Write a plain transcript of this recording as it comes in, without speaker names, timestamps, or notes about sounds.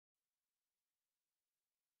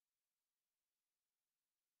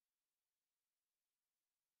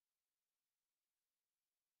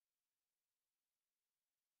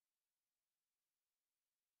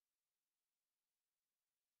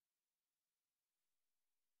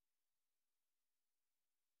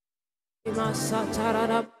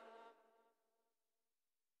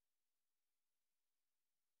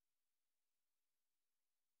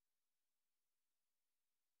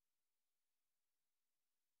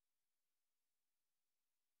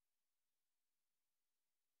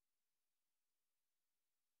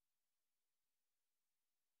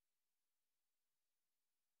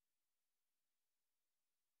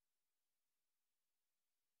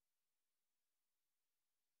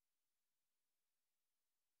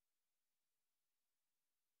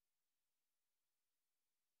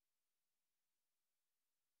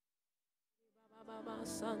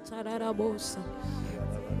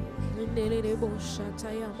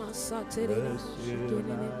Le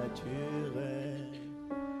surnaturel,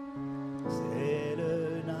 c'est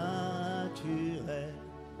le naturel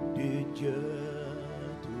du Dieu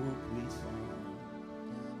tout-puissant.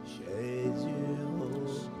 Jésus,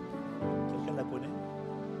 quelqu'un la connaît?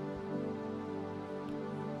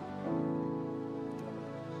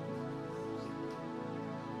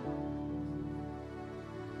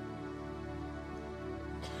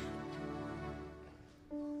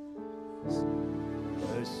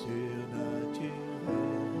 Le surnaturel,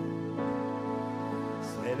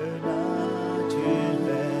 c'est le naturel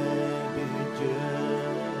du Dieu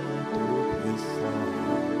tout-puissant.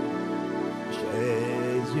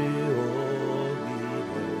 Jésus au milieu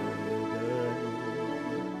de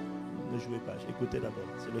nous. Ne jouez pas, écoutez d'abord.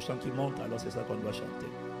 C'est le chant qui monte, alors c'est ça qu'on doit chanter.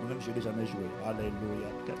 Moi-même, je ne l'ai jamais joué. Alléluia.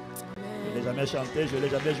 Je ne l'ai jamais chanté, je ne l'ai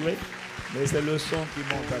jamais joué. Mais c'est le son qui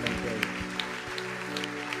monte à l'intérieur.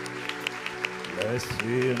 Le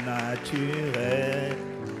surnaturel.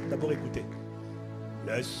 D'abord écoutez.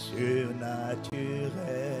 Le surnaturel,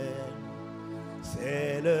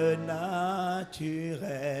 c'est le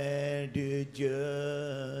naturel du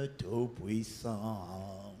Dieu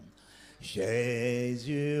tout-puissant.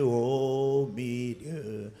 Jésus au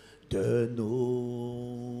milieu de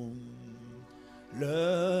nous.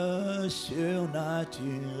 Le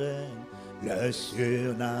surnaturel, le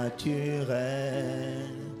surnaturel,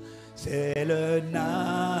 c'est le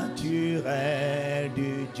naturel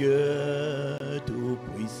du Dieu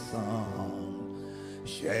tout-puissant.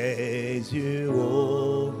 Jésus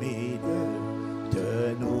au milieu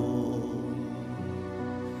de nous.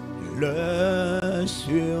 Le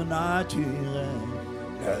surnaturel,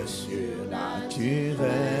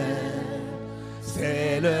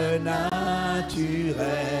 c'est le naturel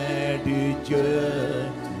du Dieu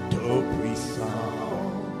tout-puissant.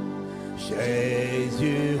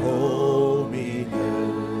 Jésus au milieu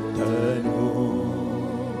de nous.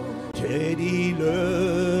 J'ai dit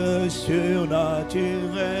le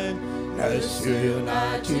surnaturel,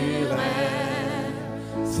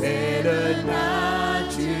 c'est le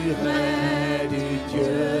naturel du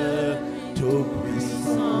Dieu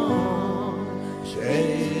tout-puissant.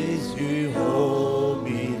 Jésus au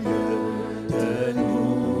milieu de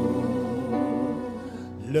nous.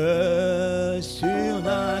 Le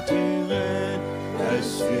surnaturel,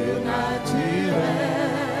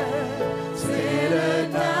 c'est le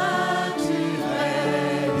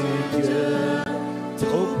naturel du Dieu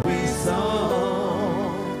tout-puissant.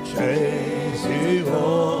 Jésus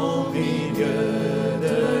au milieu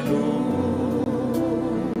de nous.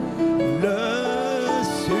 Le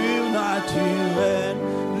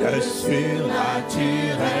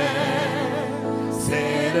surnaturel,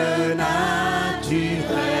 c'est le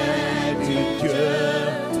naturel du Dieu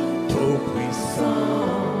tout-puissant.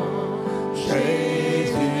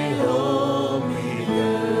 Jésus au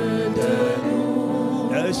milieu de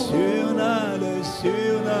nous. Le surnaturel,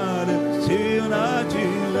 c'est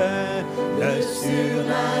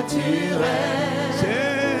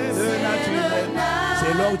le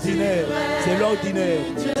naturel, c'est l'ordinaire,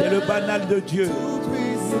 c'est le banal de Dieu.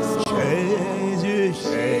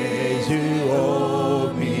 Jésus au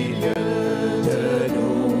milieu de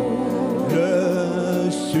nous. Le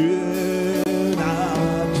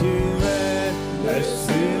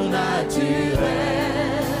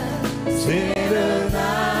surnaturel, c'est le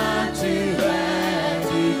naturel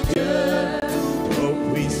du Dieu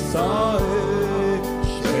tout-puissant.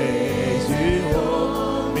 Jésus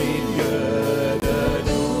au milieu de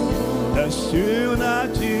nous. Le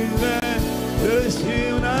surnaturel,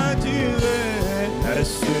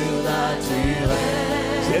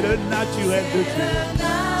 c'est le naturel de Dieu.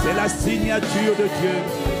 C'est la signature de Dieu.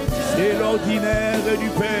 C'est l'ordinaire du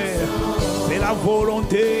Père. C'est la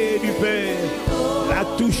volonté du Père. La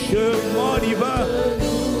touche divin.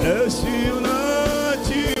 Le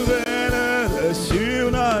surnaturel,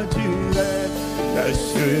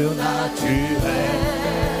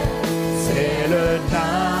 c'est le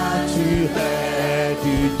naturel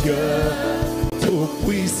du Dieu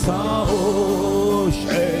tout-puissant, oh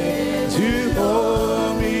Jésus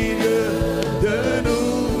au milieu de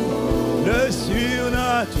nous. Le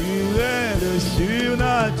surnaturel, le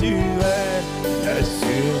surnaturel, le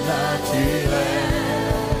surnaturel,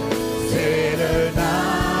 c'est le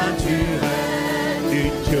naturel du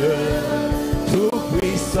Dieu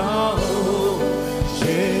tout-puissant, oh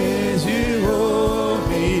Jésus au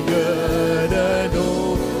milieu de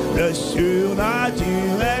nous. Le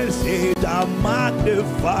surnaturel, c'est ta marque de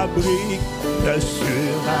fabrique. Le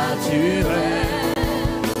surnaturel,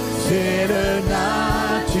 c'est le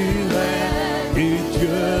naturel du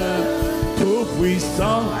Dieu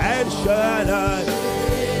tout-puissant. El Shaddai,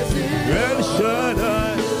 El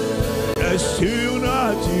Shaddai, le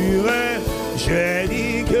surnaturel. J'ai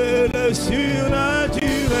dit que le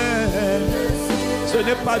surnaturel, ce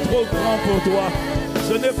n'est pas trop grand pour toi,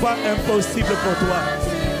 ce n'est pas impossible pour toi,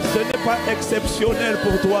 ce n'est pas exceptionnel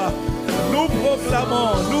pour toi. Nous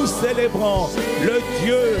proclamons, nous célébrons le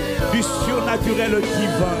Dieu du surnaturel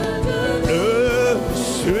divin. Le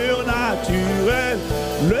surnaturel,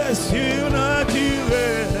 le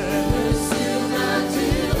surnaturel.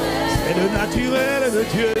 C'est le naturel de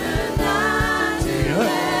Dieu.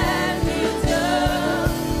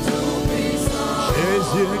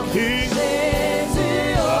 Jésus-Christ.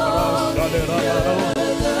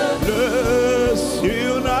 Le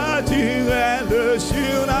surnaturel, le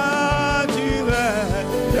surnaturel,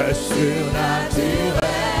 le surnaturel,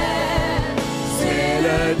 c'est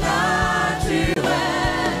le naturel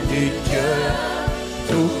du Dieu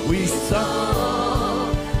tout-puissant.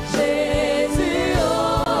 Jésus au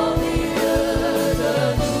milieu de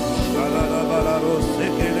nous.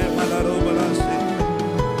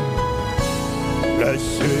 Le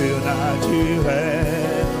surnaturel,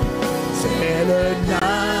 c'est le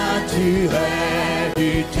naturel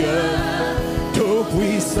du Dieu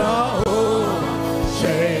tout-puissant, oh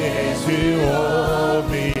Jésus au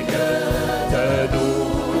milieu de nous.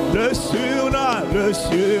 Le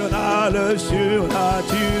surnaturel, le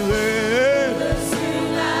surnaturel,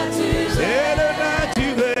 c'est le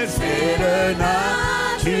naturel, c'est le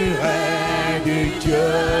naturel du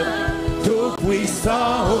Dieu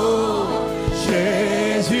tout-puissant, oh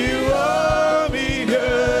Jésus au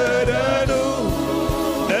milieu de nous.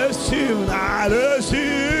 Le surnaturel,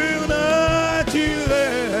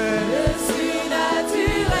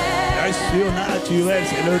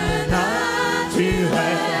 c'est le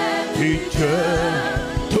naturel du Dieu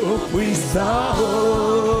tout-puissant,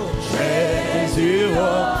 oh Jésus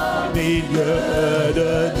au milieu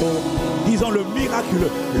de nous. Disons le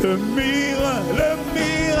miraculeux, le miraculeux,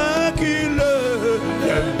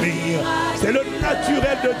 c'est le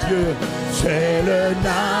naturel de Dieu, c'est le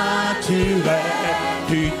naturel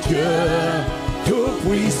du Dieu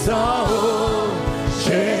tout-puissant, oh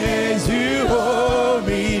Jésus au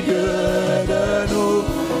milieu de nous.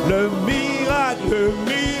 Le miraculeux,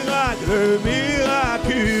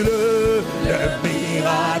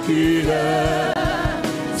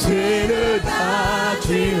 c'est le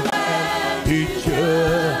naturel du Dieu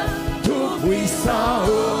tout-puissant, oh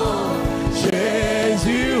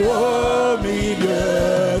Jésus au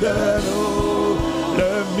milieu de nous.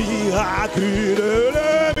 Le miraculeux,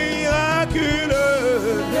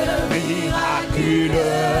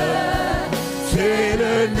 c'est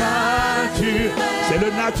le naturel. C'est le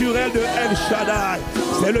naturel de El Shaddai,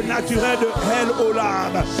 c'est le naturel de El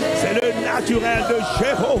Olam, c'est le naturel de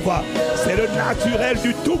Jéhovah, c'est le naturel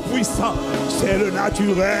du Tout-Puissant, c'est le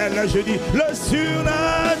naturel, je dis, le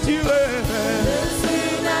surnaturel.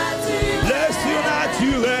 Le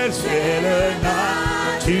surnaturel, c'est le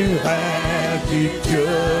naturel du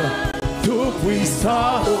Dieu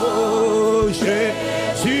Tout-Puissant, oh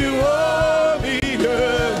Jésus au milieu,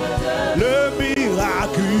 le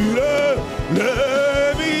miraculeux,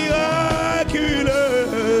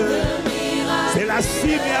 c'est la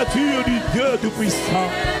signature du Dieu Tout-Puissant.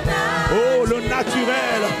 Oh, le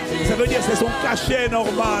naturel, ça veut dire c'est son cachet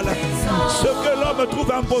normal. Ce que l'homme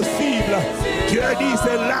trouve impossible, Dieu dit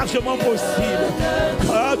c'est largement possible.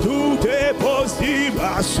 Car tout est possible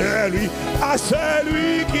à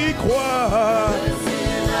celui qui croit.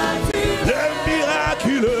 Le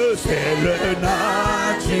miraculeux, c'est le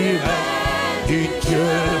naturel du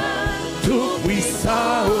Dieu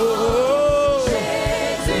Tout-Puissant. Oh,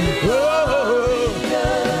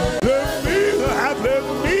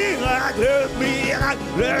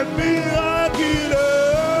 le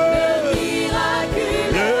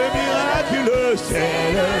miraculeux, c'est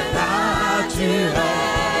le naturel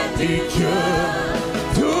du Dieu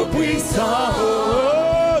Tout-Puissant,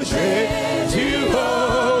 oh Jésus au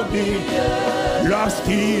milieu.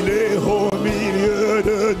 Lorsqu'il est au milieu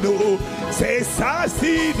de nous, c'est sa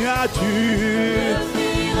signature.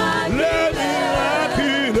 Le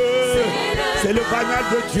miraculeux, c'est le banal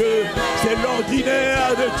de Dieu, c'est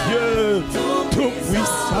l'ordinaire de Dieu, tout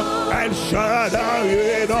puissant. El Shaddai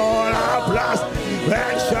est dans la place,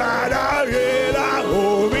 El Shaddai est là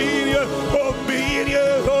au milieu, au milieu,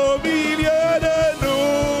 au milieu de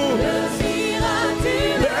nous.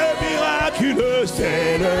 Le miraculeux,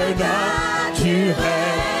 c'est le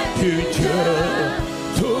naturel du Dieu,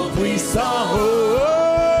 tout puissant.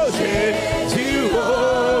 Oh, Jésus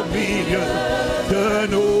au milieu de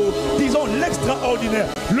nous. Disons l'extraordinaire,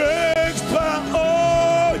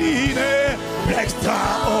 l'extraordinaire,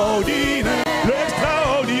 l'extraordinaire,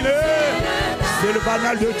 l'extraordinaire. C'est le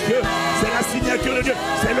banal de Dieu, c'est la signature de Dieu,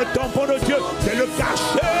 c'est le tampon de Dieu, c'est le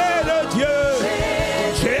cachet de Dieu.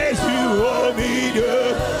 Jésus au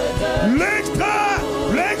milieu, l'extraordinaire.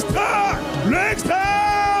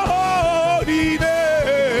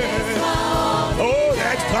 Oh,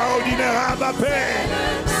 l'extraordinaire à ma paix.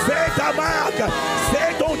 C'est ta marque,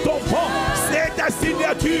 c'est ton tampon, c'est ta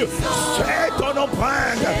signature, c'est ton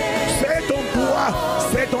empreinte, c'est ton doigt,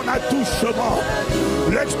 c'est ton attouchement.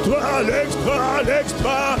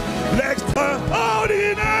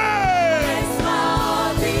 L'extraordinaire.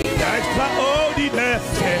 L'extraordinaire,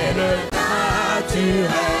 c'est le naturel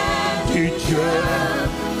du Dieu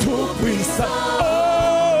tout puissant. Oh,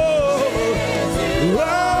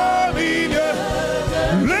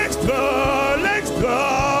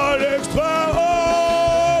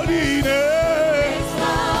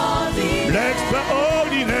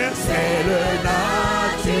 l'extraordinaire, c'est le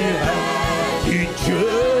naturel du Dieu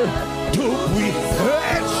tout puissant,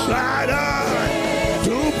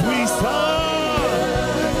 tout puissant,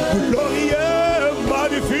 glorieux,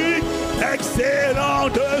 magnifique, excellent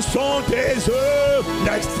de son désir,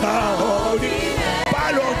 l'extraordinaire,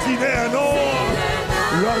 pas l'ordinaire, non.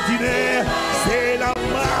 L'ordinaire, c'est la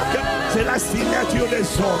marque, c'est la signature des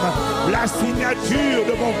hommes, la signature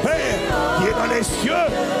de mon Père qui est dans les cieux,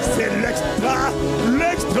 c'est l'extraordinaire.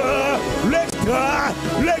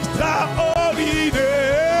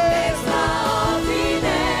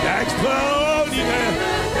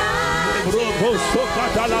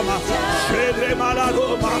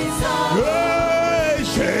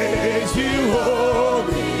 Jésus,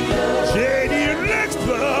 j'ai dit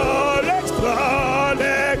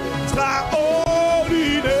l'extraordinaire.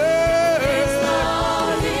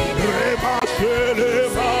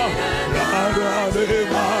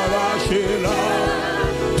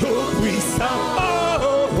 Tout puissant.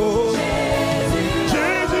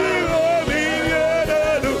 Jésus au milieu de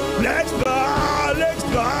nous, l'extraordinaire.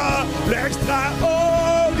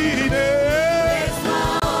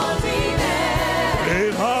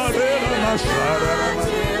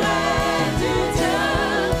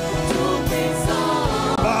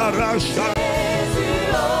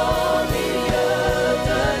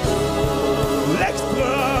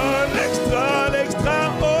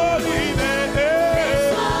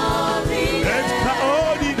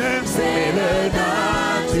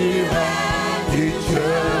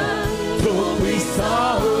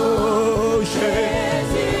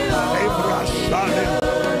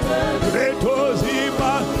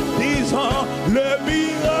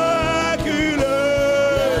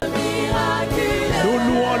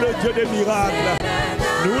 Dieu des miracles,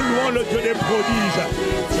 nous louons le Dieu des prodiges,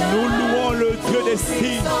 nous louons le Dieu des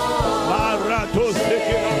signes.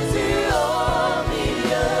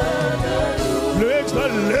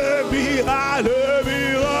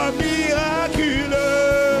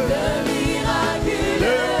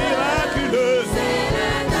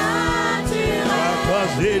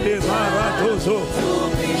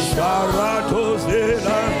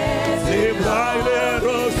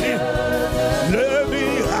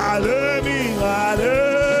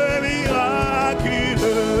 Le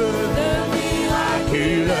miraculeux,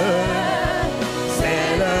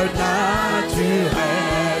 c'est le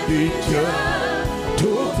naturel du Dieu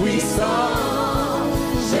tout-puissant.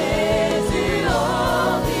 Jésus au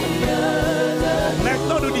milieu de nous.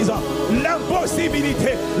 Maintenant nous disons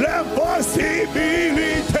l'impossibilité,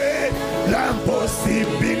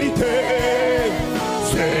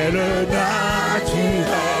 c'est le naturel.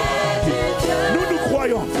 Nous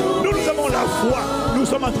croyons, nous avons la foi, nous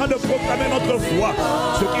sommes en train de proclamer notre foi.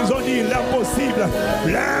 Ce qu'ils ont dit, l'impossible,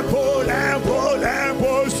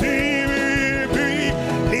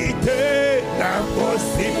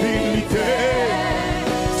 l'impossibilité,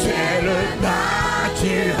 c'est le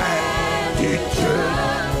naturel du Dieu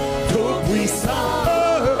tout-puissant.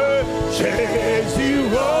 Jésus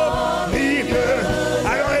au milieu.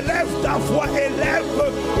 Alors élève ta foi, élève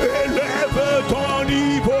ton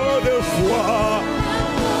niveau de foi.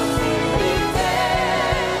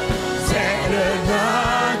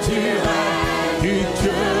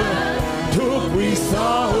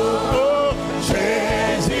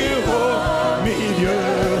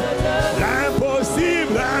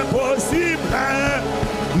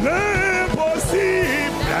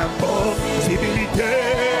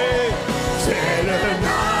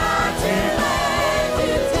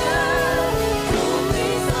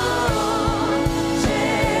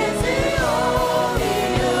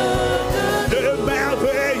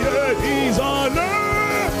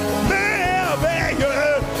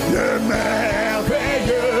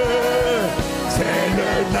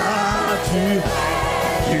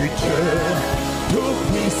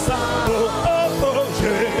 tout-puissant, oh, oh, oh,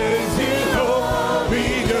 Jésus, au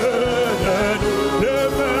milieu de nous, le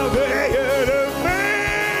merveilleux,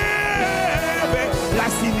 la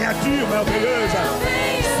signature merveilleuse,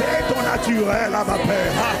 c'est ton naturel, à ma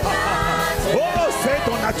Père. Oh, c'est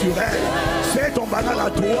ton naturel, c'est ton banal à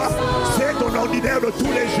toi, c'est ton ordinaire de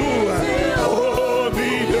tous les jours. Au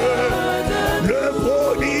milieu, le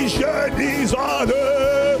prodige,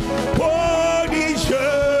 disons-le, prodige,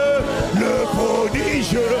 le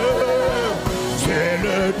prodige, c'est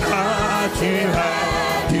le naturel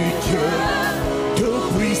du Dieu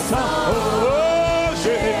tout-puissant. Oh,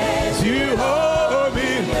 Jésus, oh,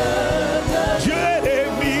 milieu, Dieu des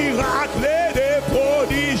miracles et des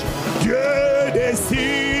prodiges, Dieu des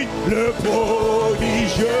signes, le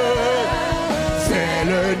prodige, c'est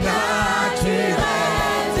le naturel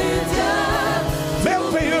du Dieu.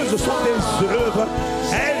 Merveilleuses sont les œuvres,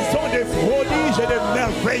 elles sont des prodiges et des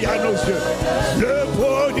merveilles à nos yeux. Le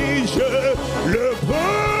prodige, le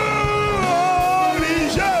prodige,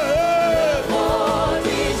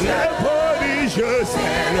 le prodige,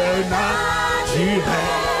 c'est le naturel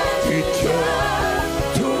du Dieu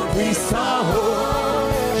tout-puissant, oh,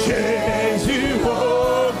 Jésus au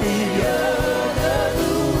milieu de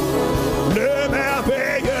nous. Le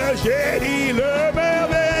merveilleux, j'ai dit le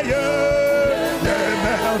merveilleux,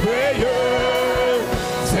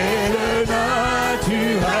 c'est le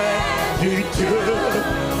naturel du Dieu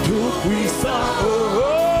tout-puissant,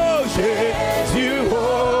 oh, Jésus au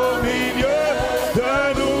milieu de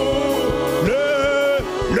nous.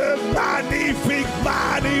 Le magnifique,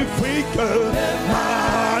 magnifique,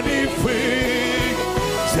 magnifique,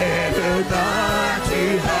 c'est le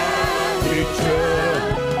naturel du Dieu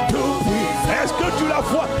tout-puissant. Est-ce que tu la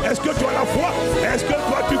foi? Est-ce que tu as la foi? Est-ce que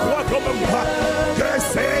toi tu crois comme moi que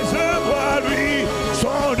ces œuvres à lui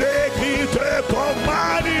sont décrites comme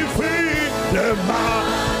magnifiques? Le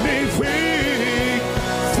magnifique,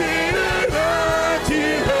 c'est le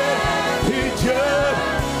naturel du Dieu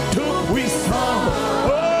tout-puissant.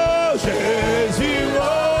 Oh Jésus,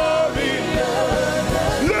 oh milieu,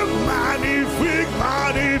 le magnifique,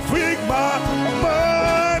 magnifique,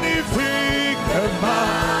 magnifique, le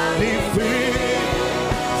magnifique,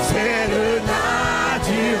 c'est le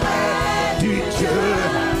naturel du Dieu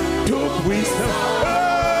tout-puissant.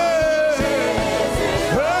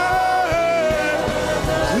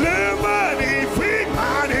 Le magnifique,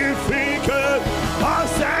 magnifique, en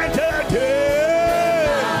sainteté.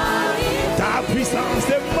 Ta puissance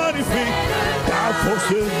est magnifique, ta force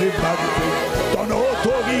est magnifique, ton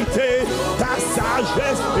autorité, ta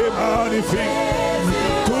sagesse est magnifique.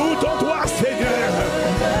 Tout en toi, Seigneur,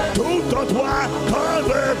 tout en toi,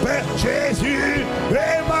 tendre Père Jésus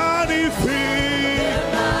est magnifique.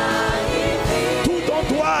 Tout en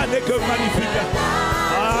toi n'est que magnifique.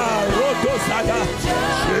 Ah, Rotosaga,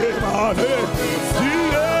 Jémané,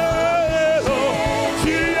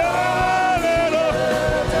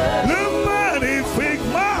 le magnifique,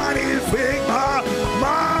 magnifique,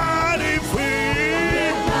 magnifique.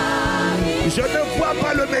 Je ne vois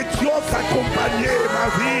pas le médiocre accompagner ma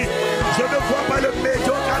vie. Je ne vois pas le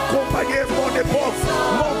médiocre accompagner mon époque,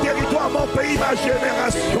 mon territoire, mon pays, ma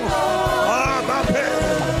génération. Ah, ma Père,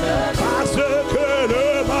 parce que le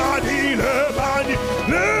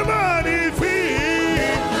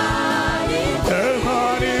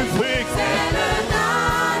magnifique, c'est le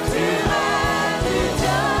naturel du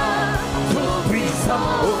Dieu tout-puissant.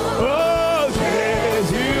 Oh,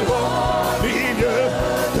 Jésus au milieu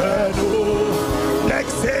de nous.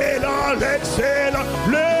 L'excellent, l'excellent,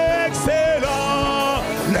 l'excellent,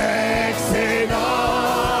 l'excellent,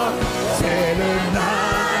 c'est le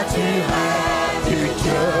naturel du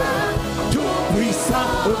Dieu tout-puissant.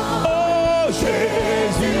 Oh,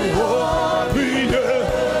 Jésus au milieu,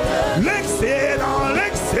 l'excellent,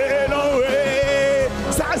 l'excellent, oui,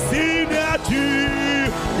 sa signature,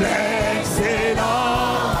 l'excellent,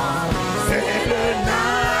 c'est le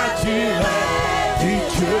naturel du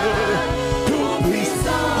Dieu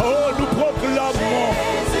tout-puissant. Oh, nous proclamons,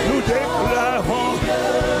 nous déclarons,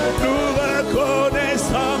 nous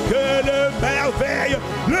reconnaissons que le merveilleux,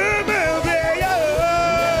 le naturel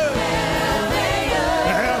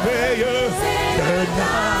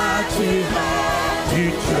du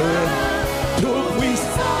Dieu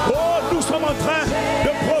tout-puissant. Oh, nous sommes en train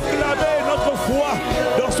de proclamer notre foi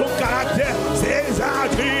dans son caractère, ses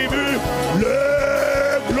attributs, le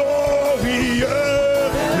glorieux,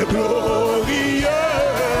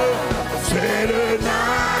 c'est le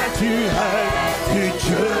naturel du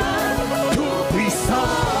Dieu tout-puissant.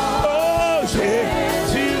 Oh,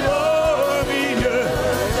 Jésus au milieu,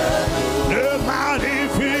 le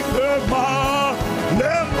magnifique, le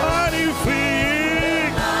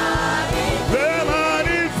magnifique,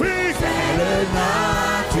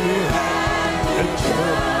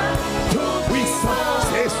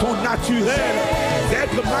 surnaturel,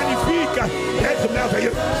 d'être magnifique, d'être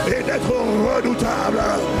merveilleux et d'être redoutable.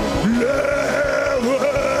 Le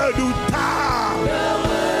redoutable.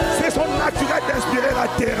 C'est son naturel d'inspirer la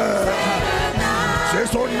terreur. C'est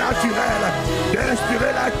son naturel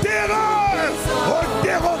d'inspirer la terreur aux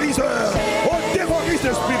terroriseurs, aux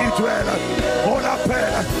terroristes spirituels. On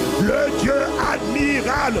l'appelle le Dieu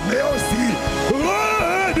admirable, mais aussi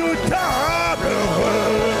redoutable.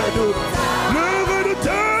 Le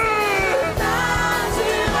redoutable.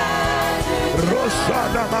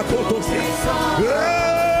 Roshana Makotosi.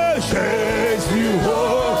 Jésus,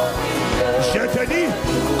 oh, je te dis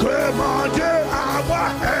que mon Dieu à moi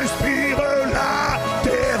inspire la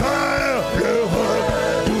terreur, le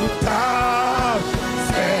redoutable,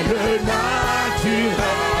 c'est le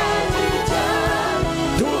naturel,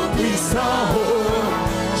 tout puissant, oh,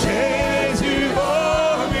 Jésus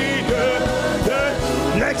au milieu de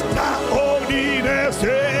l'extraordinaire,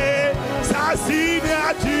 c'est sa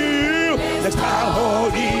signature,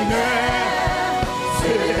 l'extraordinaire,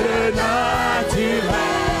 c'est le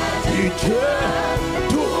naturel du Dieu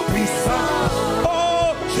tout puissant.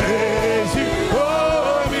 Oh Jésus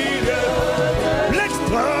au milieu.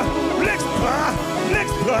 L'extra.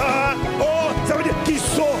 Oh, ça veut dire qu'il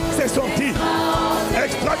sort, c'est sorti.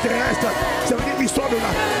 Extraterrestre, ça veut dire qu'il sort de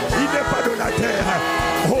là. Il n'est pas de la terre.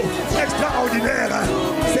 Oh, extraordinaire,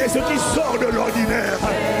 c'est ce qui sort de l'ordinaire.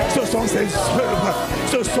 Ce sont ses œuvres,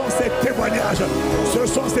 ce sont ses témoignages, ce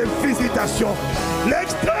sont ses visitations.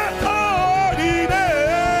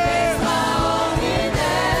 L'extraordinaire.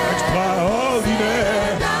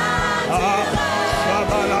 Extraordinaire. Ah,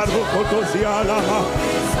 Shabalado Kotoziala.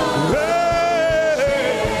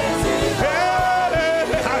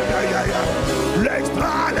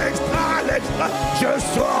 L'extra, je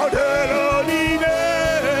sors de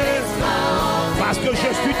l'ordinaire. Parce que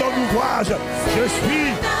je suis ton ouvrage, je suis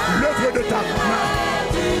l'œuvre de ta main.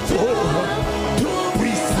 Oh, tout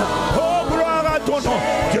puissant. Oh, gloire à ton nom,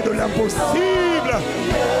 Dieu de l'impossible.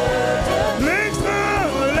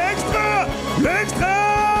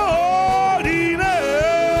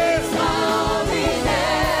 L'extraordinaire.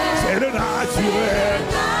 C'est le naturel.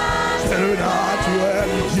 C'est le naturel,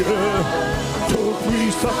 Dieu tout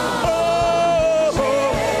puissant. Oh, oh,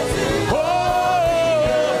 oh.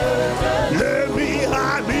 Le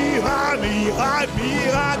miracle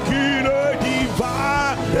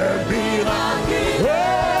divin. Le miracle. Oh,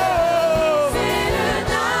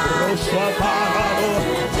 reçois parole.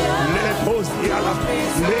 Les posiala,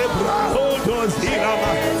 les bras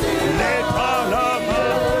dozilama, les palama,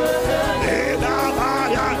 les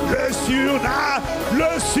namaya, le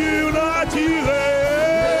surnaturel.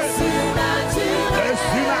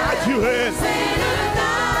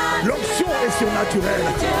 L'onction est surnaturelle.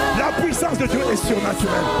 La puissance de Dieu est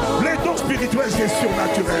surnaturelle. Les dons spirituels, c'est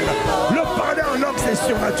surnaturel. Le pardon en langue, c'est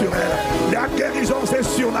surnaturel. La guérison, c'est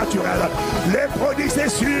surnaturel. Les prodiges, c'est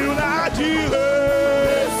surnaturel.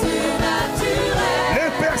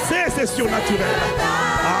 Les percées, c'est surnaturel.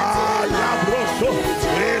 Ah, la broche,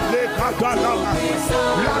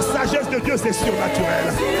 la sagesse de Dieu, c'est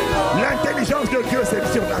surnaturel. L'intelligence de Dieu, c'est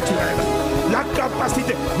surnaturel. La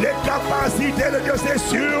capacité, les capacités de Dieu, c'est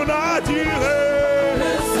surnaturel.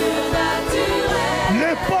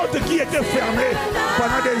 Les portes qui étaient fermées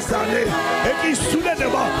pendant des années et qui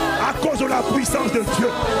soudainement, à cause de la puissance de Dieu,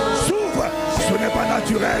 s'ouvrent. Ce n'est pas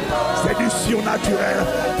naturel, c'est du surnaturel.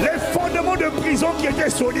 Les fondements de prison qui étaient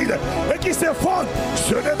solides et qui s'effondrent,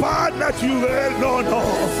 ce n'est pas naturel, non, non.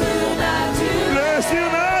 Le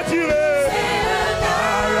surnaturel.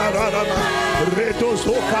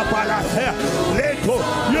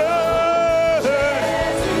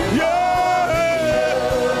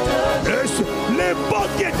 Les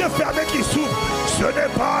portes qui étaient fermées qui s'ouvrent, ce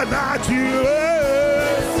n'est pas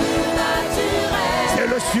naturel. C'est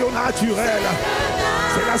le surnaturel.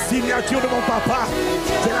 C'est la signature de mon papa.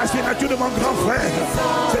 C'est la signature de mon grand frère.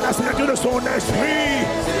 C'est la signature de son esprit.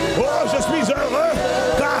 Oh, je suis heureux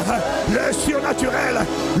car le surnaturel,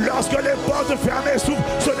 lorsque les portes fermées s'ouvrent,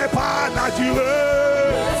 ce n'est pas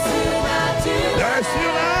naturel. Le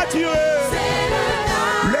surnaturel.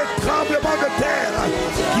 Les tremblements de terre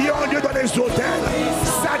qui ont lieu dans les hôtels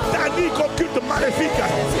sataniques, occultes, maléfiques.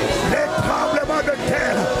 Les tremblements de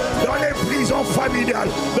terre dans les prisons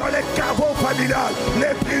familiales, dans les caveaux familiales,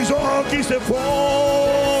 les prisons qui se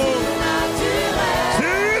font.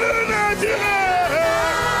 C'est le naturel.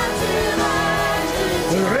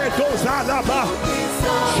 Retosa là-bas.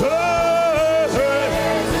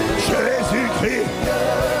 Jésus-Christ.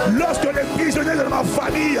 Lorsque les prisonniers de ma ma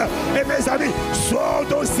famille et mes amis sont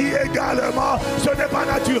aussi également. Ce n'est pas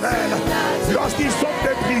naturel. Lorsqu'ils sont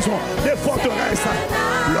des prisons, des forteresses,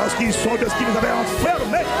 lorsqu'ils sont de ce qui nous avait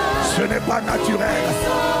enfermés, ce n'est pas naturel.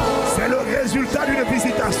 C'est le résultat d'une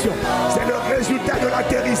visitation. C'est le résultat de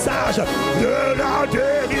l'atterrissage. De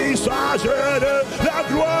l'atterrissage de la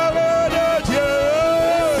gloire de Dieu.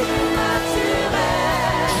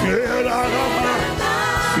 Sur la lama,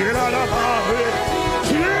 sur la lama,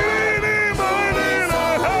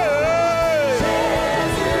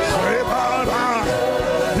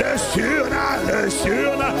 le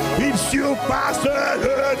surnaturel, il surpasse le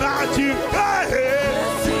naturel.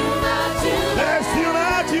 Le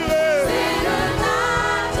surnaturel.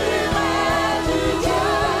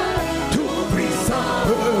 Tout puissant.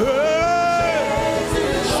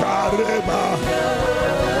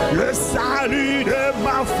 Le salut de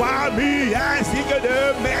ma famille ainsi que de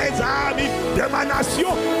mes amis, de ma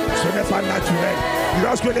nation, ce n'est pas naturel.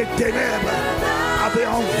 Lorsque les ténèbres avaient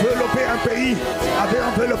enveloppé un pays, avaient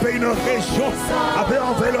enveloppé une région, avaient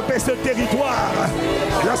enveloppé ce territoire,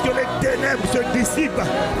 lorsque les ténèbres se dissipent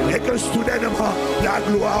et que soudainement la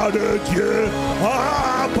gloire de Dieu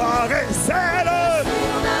apparaît, c'est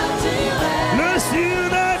le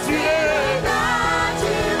surnaturel.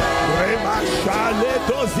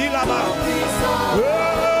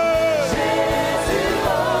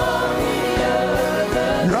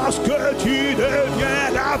 Lorsque tu deviens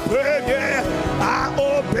la première à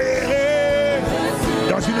opérer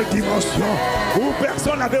dans une dimension où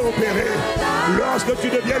personne n'avait opéré, lorsque tu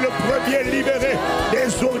deviens le premier libéré des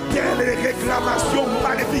hôtels et des réclamations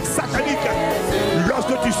maléfiques, sataniques,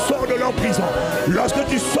 lorsque tu sors de leur prison, lorsque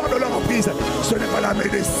tu sors de leur emprise, ce n'est pas la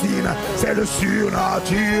médecine, c'est le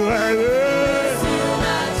surnaturel.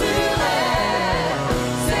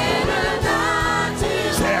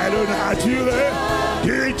 Naturel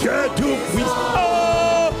du Dieu tout-puissant.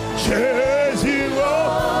 Oh, Jésus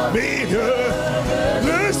au milieu.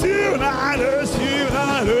 Le surnaturel. Le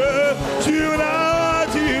surnaturel.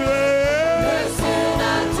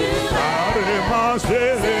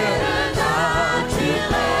 C'est le naturel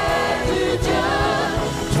du Dieu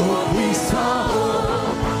tout-puissant.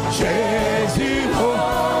 Jésus au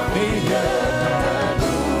milieu.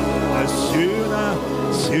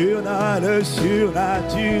 Le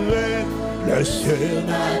surnaturel, le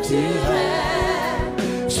surnaturel,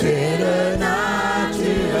 c'est le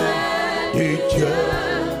naturel du Dieu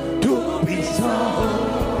tout-puissant.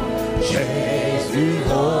 Jésus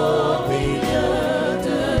au milieu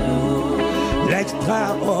de nous.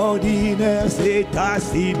 L'extraordinaire, c'est ta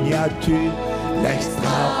signature.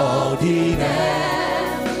 L'extraordinaire,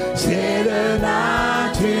 c'est le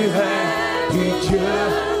naturel du Dieu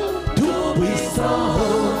tout-puissant.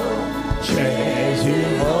 Jésus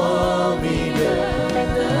au milieu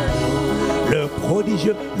de nous. Le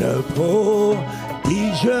prodigieux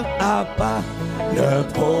Abba, le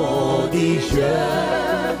prodigieux,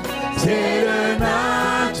 c'est le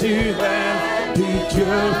naturel du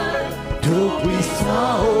Dieu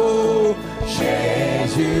tout-puissant. Oh,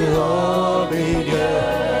 Jésus au milieu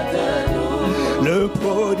de nous. Le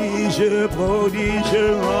prodigieux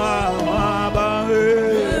Abba.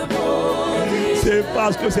 C'est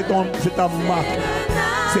parce que c'est ta marque,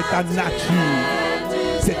 c'est ta nature,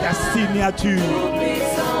 c'est ta signature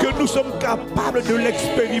que nous sommes capables de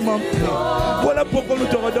l'expérimenter. Voilà pourquoi nous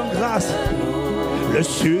te rendons grâce. Le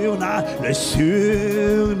surnaturel, le surnaturel.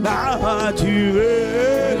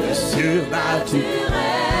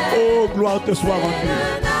 Oh, gloire te soit rendue.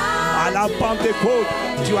 À la Pentecôte,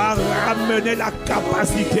 tu as ramené la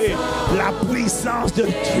capacité, la puissance de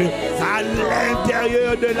Dieu à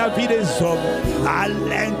l'intérieur de la vie des hommes, à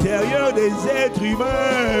l'intérieur des êtres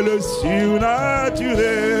humains, le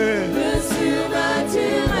surnaturel. Le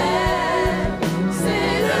surnaturel,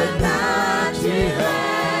 c'est le naturel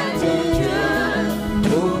de Dieu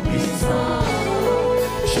tout-puissant.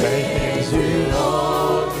 Jésus au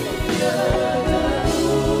milieu de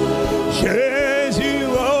nous. Jésus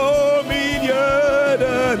au milieu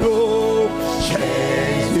de nous.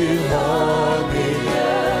 Jésus au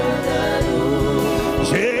milieu de nous.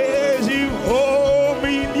 Jésus au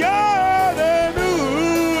milieu de nous.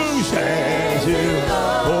 Jésus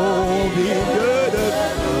au milieu de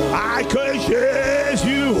nous. Ah, que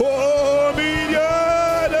Jésus au milieu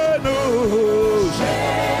de nous.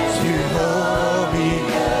 Jésus au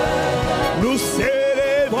milieu. Nous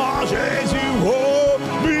célébrons Jésus au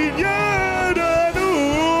milieu de nous.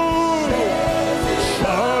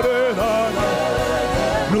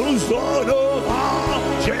 Nous honorons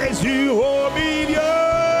Jésus au milieu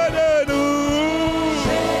de nous.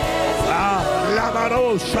 Ah, la mano,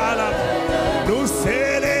 nous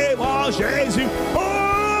célébrons Jésus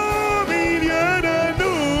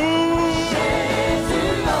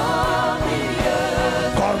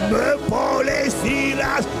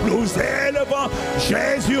devant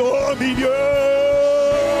Jésus au milieu.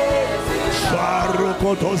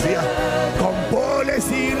 Comme Paul et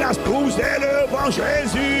Silas, nous élevons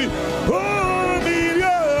Jésus au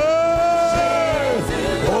milieu.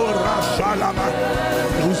 Oh Rachalama,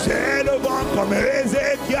 nous élevons comme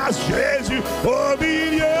Ézéchias Jésus au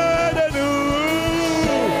milieu de nous.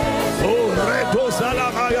 Oh Reto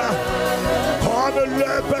Salamaya, comme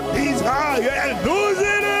le peuple d'Israël, nous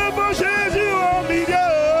élevons Jésus au milieu.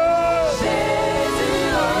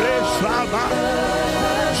 Les Shabbat.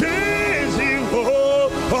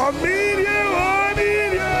 Au milieu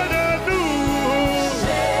de nous,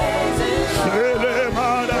 chez les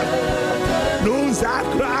malades, nous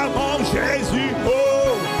acclamons Jésus au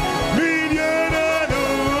milieu de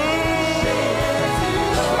nous.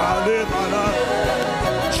 Chez les malades,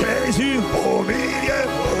 Jésus au milieu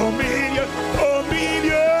de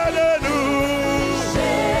nous.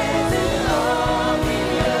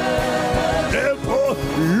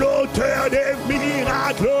 L'auteur des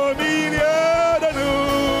miracles au milieu.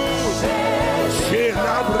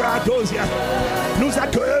 Nous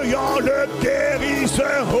accueillons le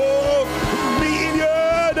guérisseur au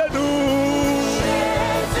milieu de nous.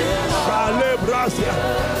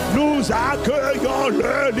 Nous accueillons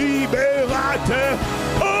le libérateur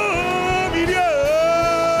au milieu.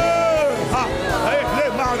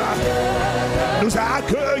 Les malades. Nous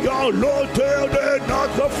accueillons l'auteur de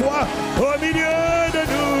notre foi au milieu de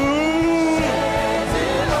nous.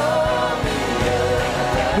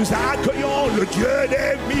 Nous accueillons le Dieu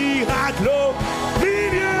des miracles au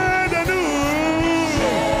milieu de nous.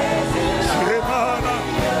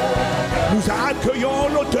 Nous accueillons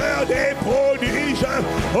l'auteur des prodiges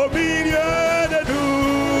au milieu de nous.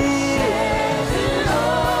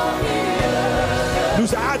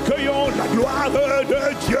 Nous accueillons la gloire de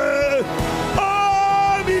Dieu au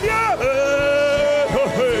milieu.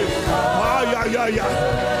 Aïe, aïe, aïe, aïe.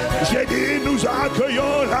 J'ai dit, nous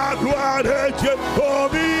accueillons la gloire de Dieu au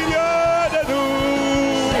milieu de nous.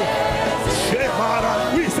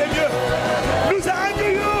 Oui, Seigneur, nous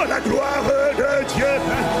accueillons la gloire de Dieu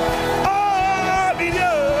au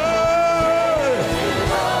milieu.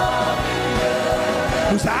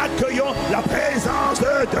 Nous accueillons la présence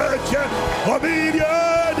de Dieu au milieu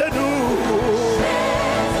de nous.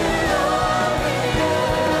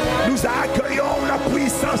 Nous accueillons la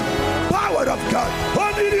puissance, power of God, au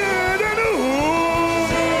milieu de nous.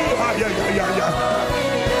 Aïe, aïe, aïe, aïe.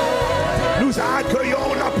 Nous accueillons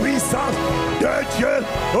la puissance de Dieu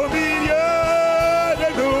au milieu de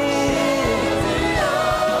nous.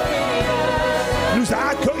 Nous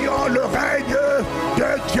accueillons le règne de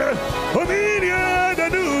Dieu au milieu de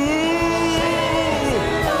nous.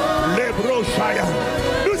 Les brochaya.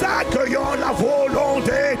 Nous accueillons la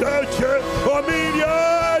volonté de Dieu au milieu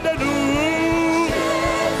de nous.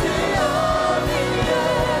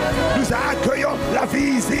 Nous accueillons la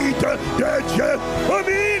visite de Dieu au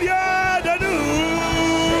milieu de nous.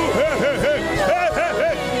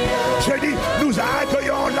 J'ai dit, nous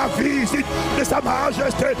accueillons la visite de sa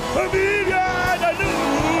majesté au milieu de nous.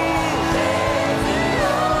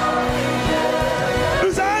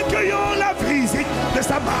 Nous accueillons la visite de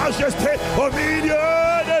sa majesté au milieu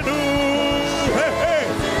de nous.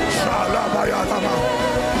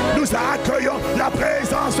 Nous accueillons la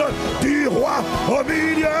présence du roi au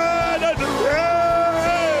milieu de nous.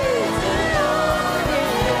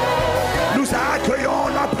 Nous accueillons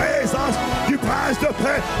la présence du prince de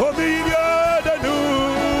paix au milieu de nous.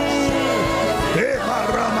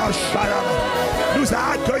 Nous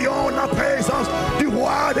accueillons la présence du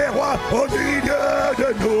roi des rois au milieu de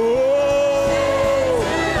nous.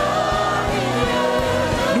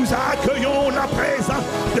 Nous accueillons la présence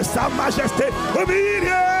de sa majesté au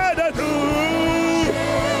milieu de nous.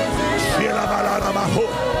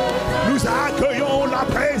 Nous accueillons la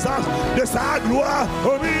présence de sa gloire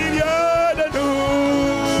au milieu de nous.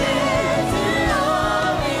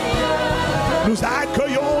 Nous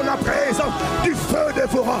accueillons la présence du feu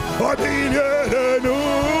dévorant au milieu de nous.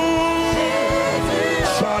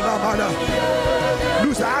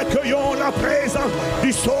 Nous accueillons la présence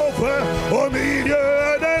du Sauveur au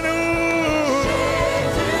milieu de nous.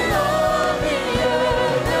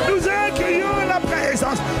 Nous accueillons la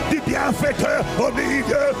présence du Bienfaiteur au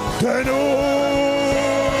milieu de nous.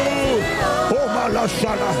 Oh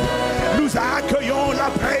Malachala, nous accueillons la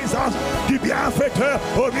présence du Bienfaiteur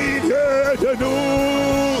au milieu de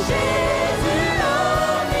nous.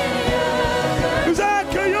 Nous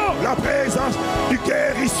accueillons la présence du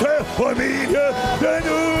guérisseur au milieu de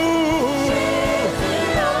nous.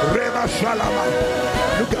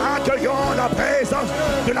 Nous accueillons la présence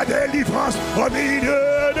de la délivrance au milieu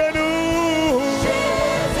de nous.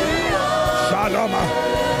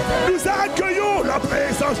 Nous accueillons la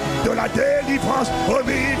présence de la délivrance au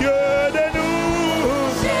milieu de nous.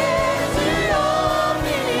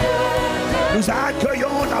 Nous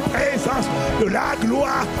accueillons la présence de la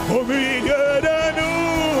gloire au milieu de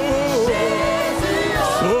nous.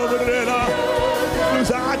 Sauve-le-là.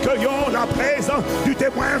 Nous accueillons la présence du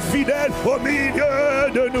témoin fidèle au milieu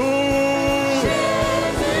de nous.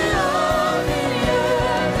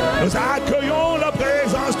 Nous accueillons la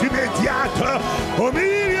présence du médiateur au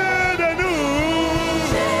milieu de nous.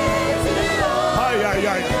 Aïe, aïe,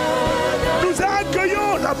 aïe. Nous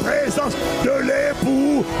accueillons la présence de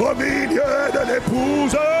l'époux au milieu de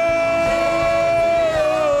l'épouse.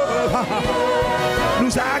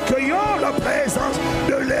 Nous accueillons la présence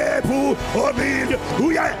de l'époux au milieu.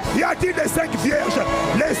 Où y a-t-il les 5 vierges?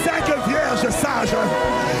 Les 5 vierges sages.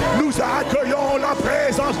 Nous accueillons la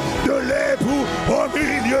présence de l'époux au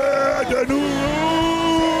milieu de nous.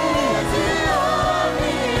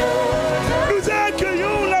 Nous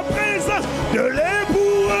accueillons la présence de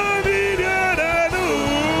l'époux au milieu de nous.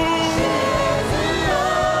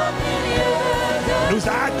 Nous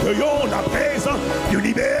accueillons la présence du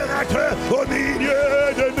libérateur au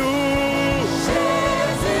milieu de nous.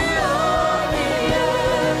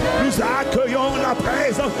 Nous accueillons la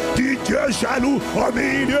présence du Dieu jaloux au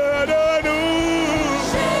milieu de nous.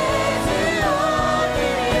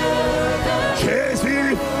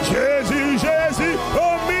 Jésus, Jésus, Jésus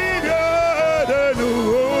au milieu de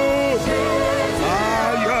nous.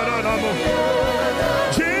 Aïe,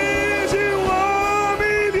 Jésus au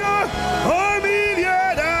milieu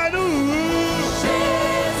de nous.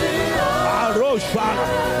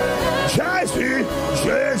 Jésus,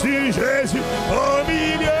 Jésus, Jésus au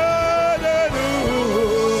milieu de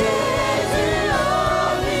nous.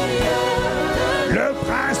 Le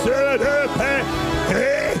prince de paix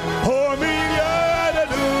est au milieu de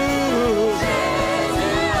nous.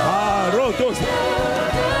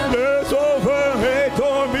 Le sauveur est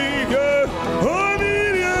au milieu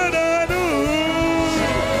de nous.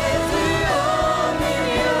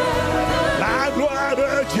 La gloire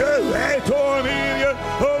de Dieu est au milieu de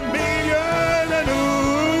nous.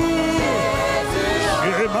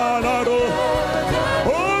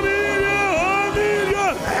 Au milieu,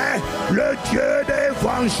 le Dieu des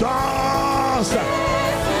vengeances.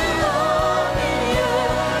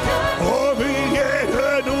 Au milieu de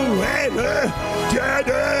nous est le Dieu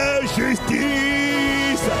de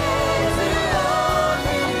justice.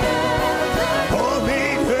 Au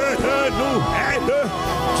milieu de nous est le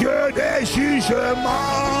Dieu des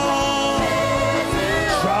jugements.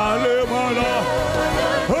 Charlemagne,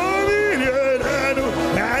 au milieu de nous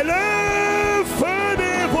est le feu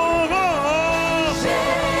dévorant.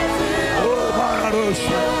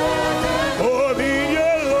 Au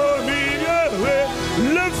milieu,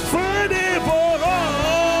 le feu dévorant.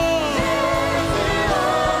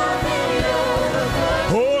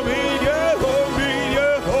 Au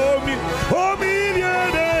milieu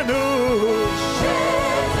de nous.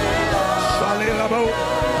 Chalez là-bas.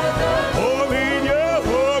 Au milieu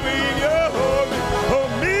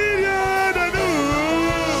de nous.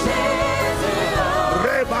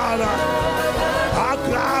 Rébala.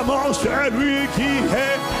 Acclamons celui qui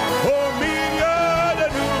est au milieu de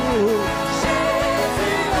nous.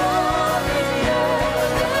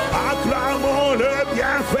 Acclamons le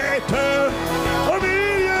bienfaiteur au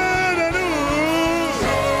milieu de nous.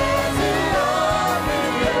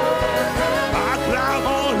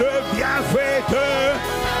 Acclamons le bienfaiteur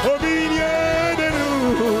au milieu de nous.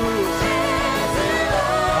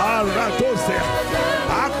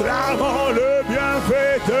 Acclamons le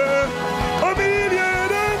bienfaiteur au milieu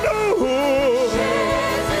de nous.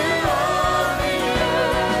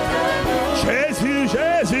 Jésus,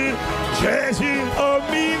 Jésus, Jésus au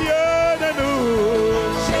milieu de nous.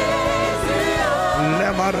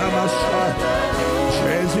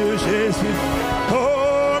 Jésus, Jésus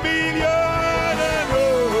au milieu de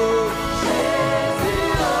nous.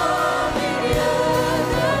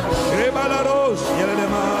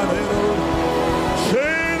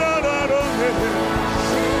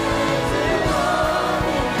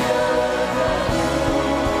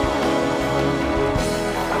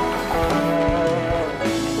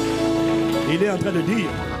 Il est en train de dire,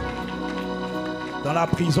 dans la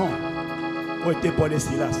prison où était Paul et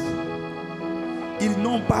Silas, ils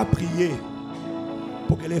n'ont pas prié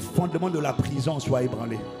pour que les fondements de la prison soient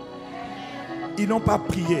ébranlés. Ils n'ont pas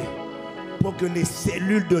prié pour que les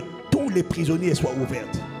cellules de tous les prisonniers soient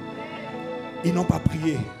ouvertes. Ils n'ont pas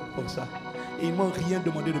prié pour ça. Et ils ne m'ont rien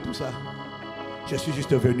demandé de tout ça. Je suis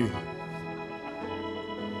juste venu.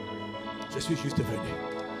 Je suis juste venu.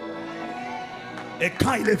 Et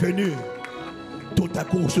quand il est venu, Tout à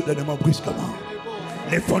coup, soudainement, brusquement,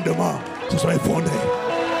 les fondements se sont effondrés.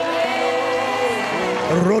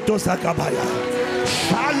 Roto Sakabaya,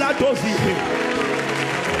 Chaladozi,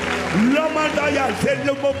 Lomandaya, c'est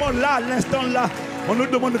le moment là, l'instant là. On ne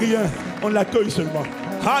demande rien, on l'accueille seulement.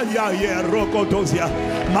 Aïe aïe, Rokotosia,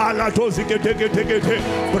 Malatosi,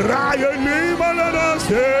 Braille,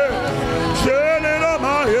 Maladose,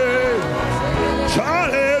 Chelelamaye,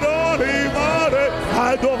 Chalelomare,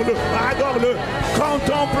 adore-le, adore-le,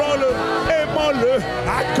 contemplons-le, aimons-le,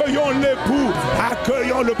 accueillons l'époux,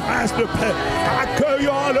 accueillons le prince de paix,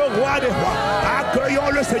 accueillons le roi des rois,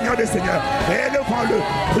 accueillons le Seigneur des seigneurs, élevons-le,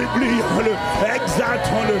 publions-le,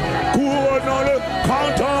 exaltons-le, couronnons-le,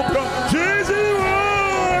 contemplons Jésus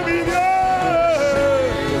au milieu.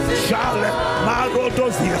 Charles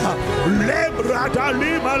Marotozia, les bras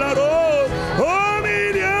d'Ali Malaro, au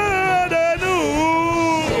milieu de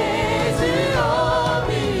nous. Jésus au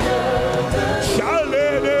milieu. Charles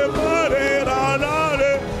de Mareralale,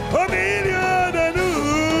 au milieu de nous.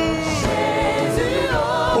 Jésus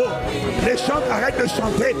au milieu. Les chants arrêtent de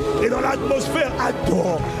chanter et dans l'atmosphère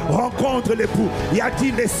adore. Rencontre l'époux. Y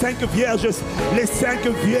a-t-il les 5 vierges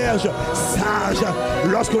sages?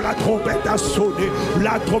 Lorsque la trompette a sonné,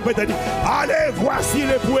 la trompette a dit allez, voici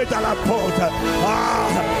l'époux est à la porte. Ah,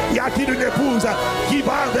 y a-t-il une épouse qui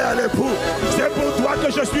va vers l'époux? C'est pour toi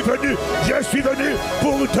que je suis venu. Je suis venu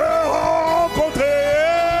pour te rencontrer.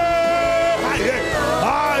 Aïe,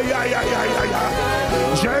 aïe, aïe, aïe, aïe, aïe.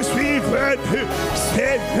 Je suis venu,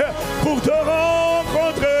 Seigneur, pour te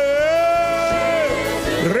rencontrer.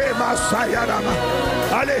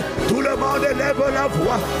 Allez, tout le monde élève la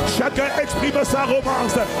voix. Chacun exprime sa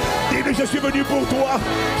romance. Dis-lui, je suis venu pour toi.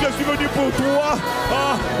 Je suis venu pour toi.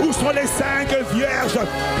 Ah, où sont les 5 vierges?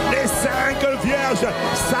 Les 5 vierges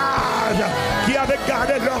sages qui avaient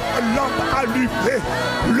gardé leur lampe allumée.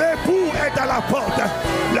 L'époux est à la porte.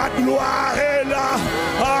 La gloire est là.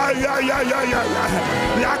 Aïe, aïe, aïe, aïe, aïe.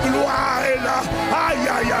 La gloire est là. Aïe,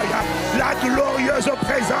 aïe, aïe, aïe. La glorieuse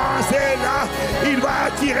présence est là. Il va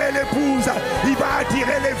attirer l'épouse. Il va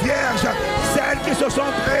attirer les vierges. Celles qui se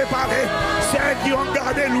sont préparées. Celles qui ont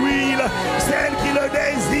gardé l'huile. Celles qui le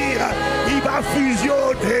désirent. Il va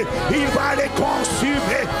fusionner. Il va les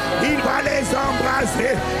consumer. Il va les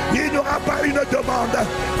embraser. Il n'y aura pas une demande.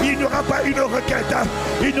 Il n'y aura pas une requête.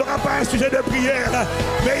 Il n'y aura pas un sujet de prière.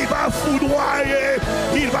 Mais il va foudroyer.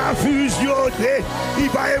 Il va fusionner. Il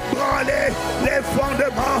va ébranler les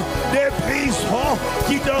fondements des prisons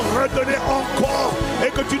qui te retenaient encore et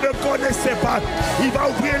que tu ne connaissais pas. Il va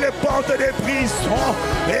ouvrir les portes des prisons.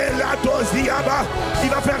 Et la Dosiaba, il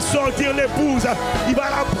va faire sortir l'épouse. Il va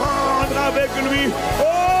la prendre avec lui.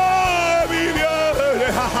 Oh, Bible.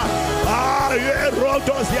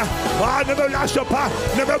 Ah, ne me lâche pas,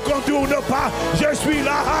 ne me contourne pas. Je suis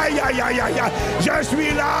là, aïe, aïe, aïe, aïe. Je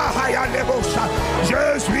suis là, aïe, aïe,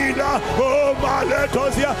 je suis là, oh,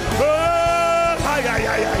 Maletosia. Aïe, aïe,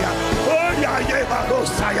 aïe, aïe.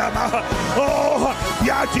 Oh, y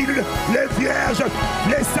a-t-il les vierges,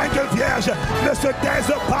 les 5 vierges ne se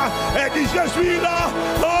taisent pas et disent je suis là.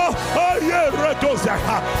 Oh, aïe,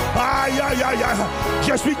 aïe, aïe, aïe.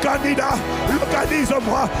 Je suis candidat.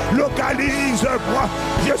 Localise-moi, localise-moi.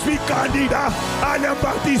 Je suis candidat à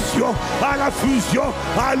l'impartition, à la fusion,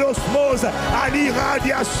 à l'osmose, à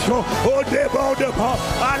l'irradiation, au débordement,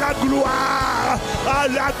 à la gloire, à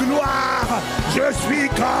la gloire. Je suis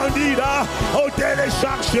candidat au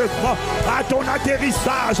téléchargement, à ton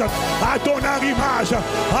atterrissage, à ton arrimage,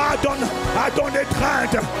 à ton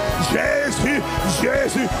étreinte. Jésus,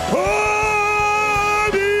 Jésus, au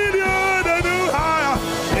milieu de nous,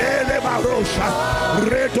 et les maroches,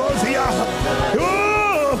 Retosia,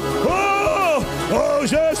 oh, oh, oh,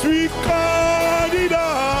 je suis candidat.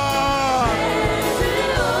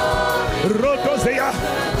 Rotosia,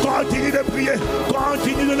 continue de prier,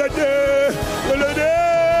 continue de le désirer.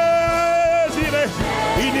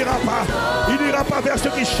 Il n'ira pas vers ceux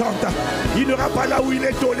qui chantent. Il n'ira pas là où il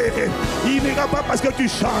est toléré. Il n'ira pas parce que tu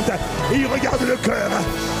chantes. Il regarde le cœur.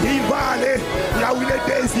 Il va aller là où il est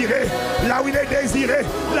désiré. Là où il est désiré.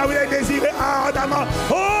 Là où il est désiré ardemment.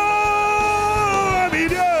 Oh,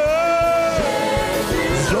 milieu.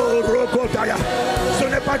 Zorokotaya. Ce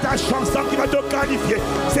n'est pas ta chanson qui va te qualifier.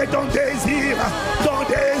 C'est ton désir. Ton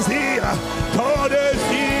désir. Ton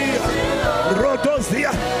désir.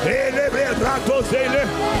 Rotosia. Et les ratosele.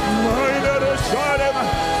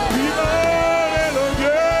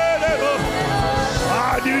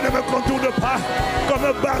 Ah, Dieu, ne me contourne pas comme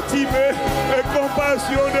Bartimée. Aie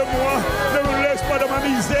compassion de moi. Ne me laisse pas dans ma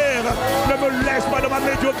misère. Ne me laisse pas dans ma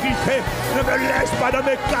médiocrité. Ne me laisse pas dans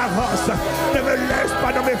mes carences. Ne me laisse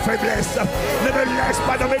pas dans mes faiblesses. Ne me laisse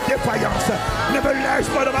pas dans mes défaillances. Ne me laisse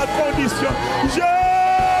pas dans ma condition.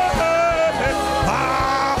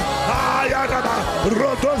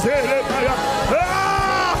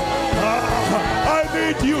 I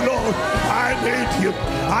need you, Lord. I need you.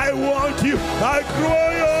 I want you. I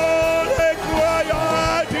cry out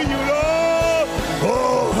to you, Lord.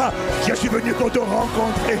 Oh, je suis venu pour te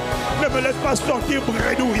rencontrer. Ne me laisse pas sortir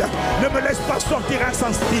bredouille. Ne me laisse pas sortir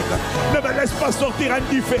insensible. Ne me laisse pas sortir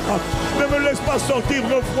indifférent. Ne me laisse pas sortir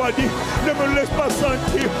refroidi. Ne me laisse pas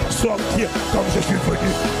sortir comme je suis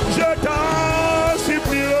venu. Je t'en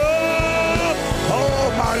supplie.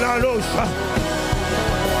 Oh, malalocha.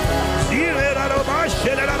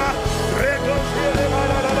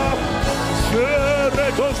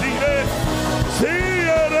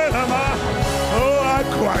 Oh,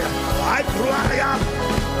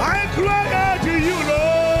 I cry out to you,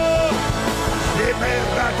 Lord.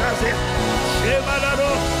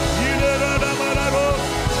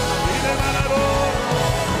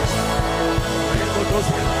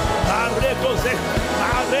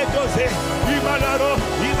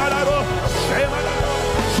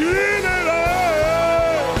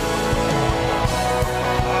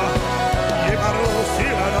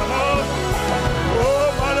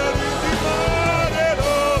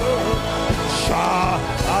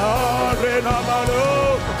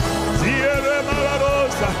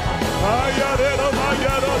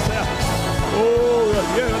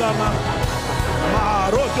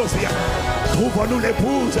 Trouve-nous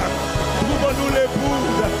l'épouse,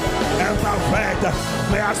 imparfaite,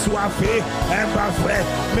 mais assoiffée, imparfaite,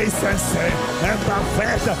 mais sincère,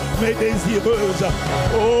 imparfaite, mais désireuse.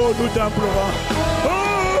 Oh, nous t'implorons. Oh,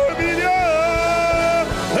 milieu,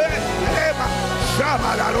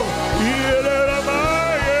 Chamalaro, il est la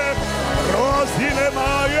maille, Rosine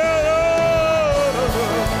maille.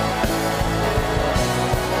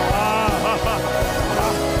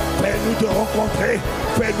 Fais-nous te rencontrer,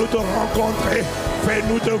 fais-nous te rencontrer,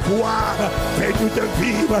 fais-nous te voir, fais-nous te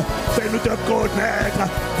vivre, fais-nous te connaître,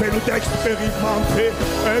 fais-nous t'expérimenter,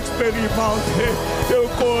 te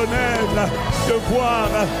connaître, te voir.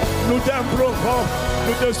 Nous t'implorons,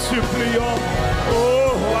 nous te supplions.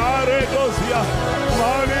 Oh, Aredosia,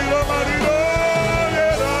 Marino, Marino,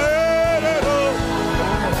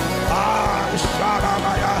 ah,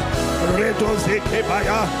 Sharamaya, Redose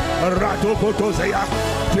Kebaya, Radokotosea.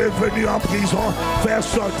 Tu es venu en prison faire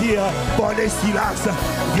sortir Paul et Silas.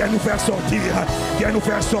 Viens nous faire sortir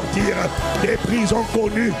des prisons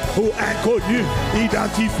connues ou inconnues,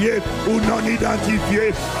 identifiées ou non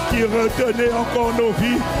identifiées, qui retenaient encore nos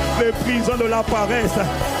vies. Les prisons de la paresse,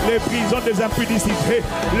 les prisons des impudicités,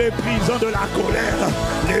 les prisons de la colère,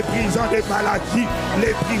 les prisons des maladies,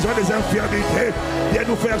 les prisons des infirmités. Viens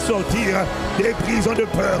nous faire sortir des prisons de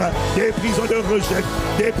peur, des prisons de rejet,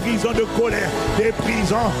 des prisons de colère, des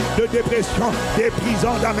prisons de dépression, des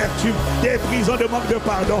prisons d'amertume, des prisons de manque de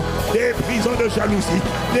pardon, des prisons de jalousie,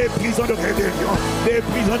 des prisons de rébellion, des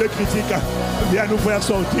prisons de critique. Viens nous faire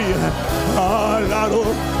sortir. Alalo,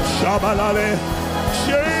 Shabalale,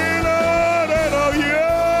 Shilaleloye,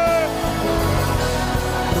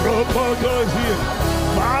 Rokodozi,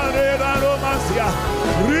 Mareralomasia,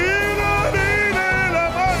 Rinalilamaye.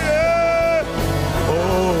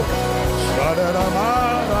 Oh,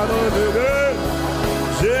 Shadalamaralode.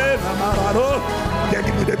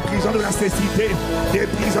 Délivre-nous des prisons de la cécité, des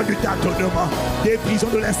prisons du tâtonnement, des prisons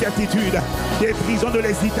de l'incertitude, des prisons de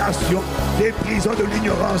l'hésitation, des prisons de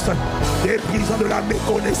l'ignorance, des prisons de la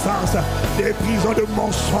méconnaissance, des prisons de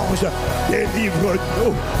mensonges.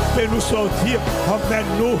 Délivre-nous, fais-nous sortir,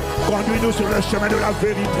 emmène-nous, conduis-nous sur le chemin de la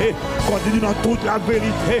vérité, conduis-nous dans toute la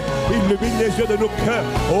vérité, illumine les yeux de nos cœurs.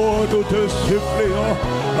 Oh, nous te supplions.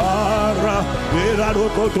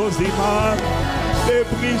 Les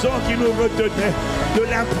prisons qui nous retenaient de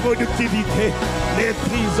l'improductivité, les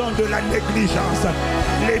prisons de la négligence,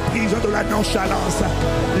 les prisons de la nonchalance,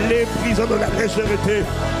 les prisons de la légèreté.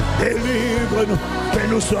 Délivre-nous,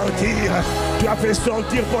 fais-nous sortir. Tu as fait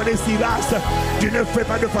sortir Paul et Silas. Tu ne fais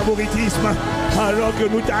pas de favoritisme alors que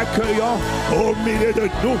nous t'accueillons au milieu de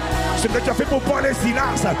nous. Ce que tu as fait pour Paul et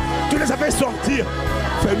Silas, tu les as fait sortir.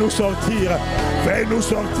 Fais-nous sortir, fais-nous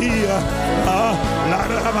sortir. Ah, la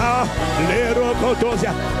rama, les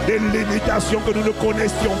rocotosia, des limitations que nous ne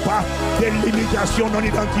connaissions pas, des limitations non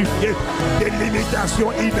identifiées, des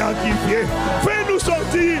limitations identifiées. Fais-nous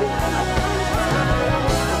sortir.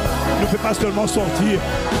 Ne fais pas seulement sortir,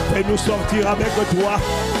 fais-nous sortir avec toi.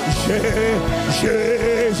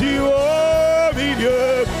 Jésus au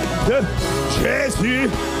milieu de Jésus,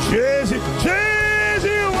 Jésus,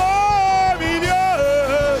 Jésus au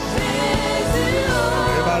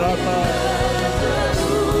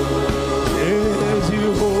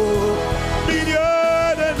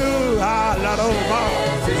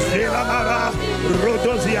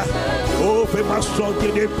fais-moi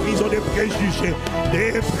sortir des prisons des préjugés,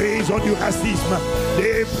 des prisons du racisme,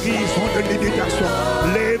 des prisons de limitation,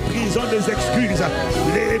 les prisons des excuses,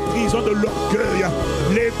 les prisons de l'orgueil,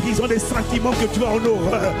 les prisons des sentiments que tu as en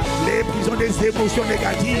horreur, les prisons des émotions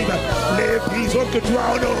négatives, les prisons que tu as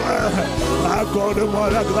en horreur. Accorde-moi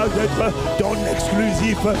la grâce d'être ton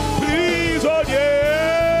exclusif prisonnier.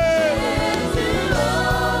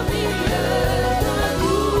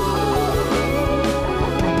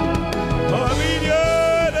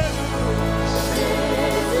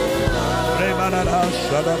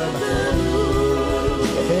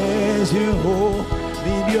 Jésus au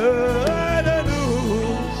milieu de nous.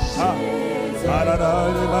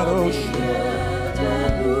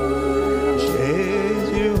 Jésus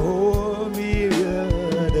au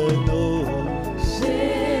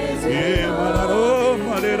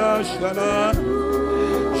milieu de nous.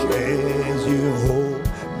 Jésus au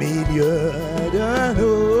milieu de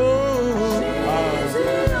nous.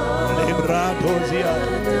 Les bras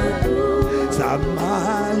sa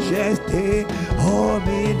majesté au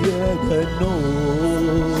milieu de nous.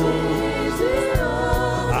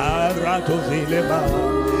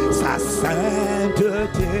 Sa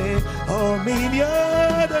sainteté au milieu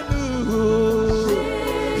de nous.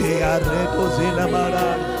 Et arrêtez la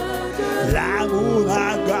malade. L'amour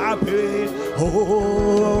agapé au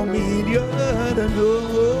milieu de nous.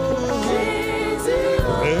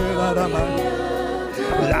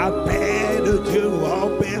 La paix de Dieu en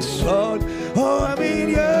personne au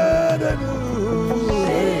milieu de nous.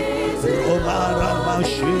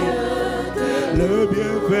 Le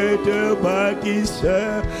bienfaiteur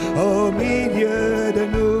bâtisseur au milieu de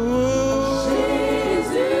nous.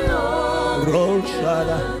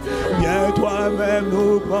 Rochada, viens toi-même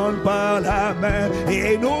nous prendre par la main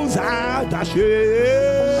et nous attacher.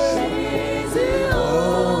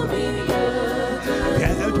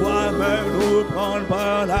 Viens toi-même nous prendre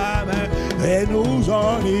par la main et nous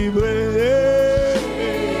enivrer.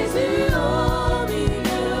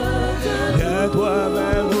 Viens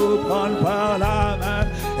toi-même nous prendre par la main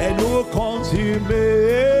et nous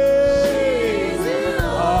consumer.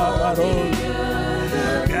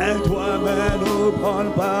 Viens toi-même nous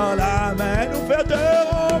prendre par la main, nous faire te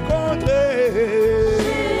rencontrer.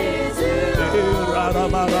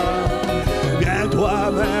 Viens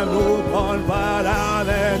toi-même nous prendre par la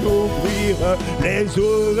main, nous ouvrir les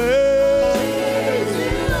oreilles.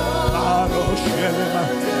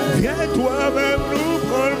 Viens toi-même nous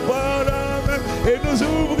prendre par la main et nous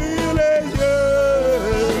ouvrir les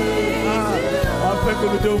yeux. Afin que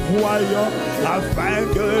nous te voyions, afin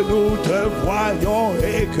que nous te voyions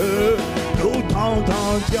et que nous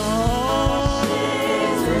t'entendions.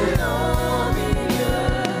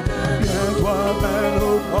 Viens toi-même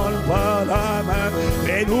nous prendre par la main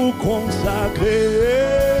et nous consacrer.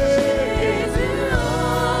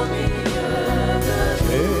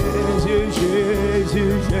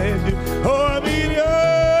 Jésus, Jésus, au milieu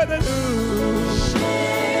de nous.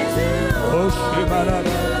 Oh,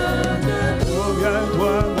 viens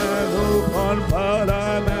toi-même nous prendre par la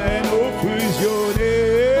main et nous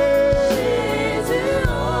fusionner.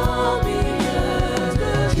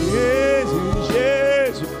 Jésus,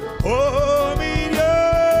 Jésus, au milieu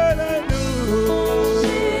de nous.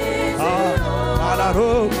 À la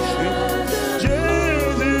roche.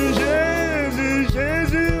 Jésus, Jésus,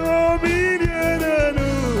 Jésus, au milieu de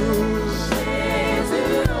nous.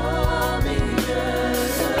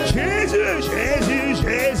 Jésus, Jésus,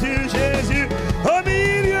 Jésus, Jésus, au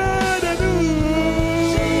milieu de nous.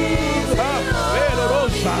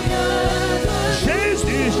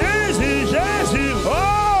 Jésus, Jésus, Jésus, au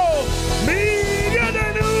milieu de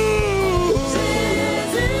nous.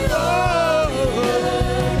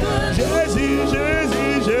 Jésus,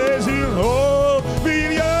 Jésus, Jésus, au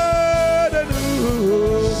milieu de nous.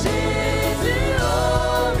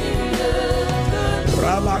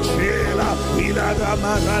 Ramachela, il a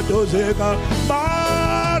damarado.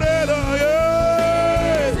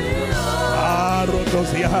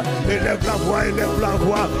 Élève la voix, élève la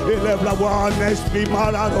voix, élève la voix en esprit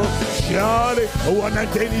malade, chiale ou en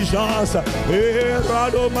intelligence. Et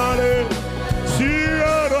radomane,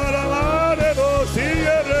 siaramane,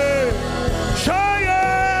 siere,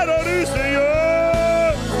 chayero du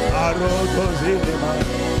Seigneur. Arotozilema,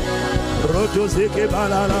 rotozike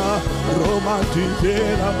banana, romantique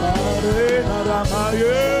la marina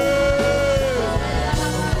ramaye.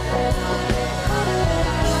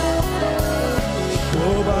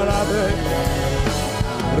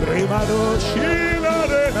 Rimado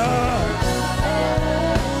Shilarena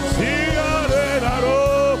Siarena Ro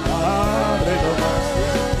Padre Domas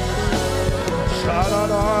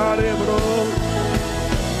Sharadare Bro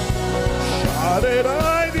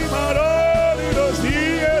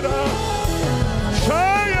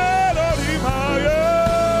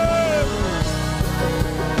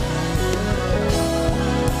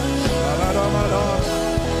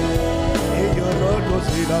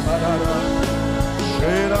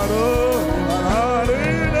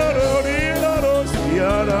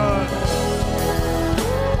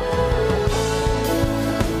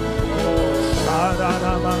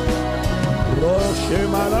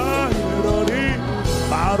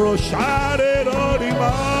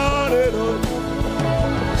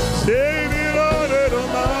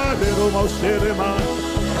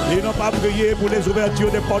Ils n'ont pas prié pour les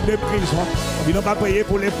ouvertures des portes de prison. Ils n'ont pas prié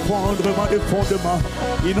pour l'effondrement des fondements.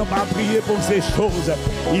 Ils n'ont pas prié pour ces choses.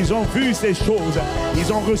 Ils ont vu ces choses.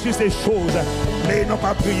 Ils ont reçu ces choses. Mais ils n'ont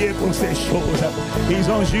pas prié pour ces choses.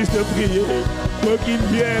 Ils ont juste prié pour qu'ils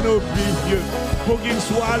viennent au milieu. Pour qu'ils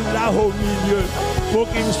soient là au milieu. Pour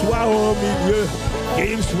qu'ils soient au milieu.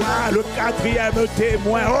 Qu'il soit le quatrième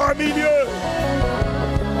témoin au milieu.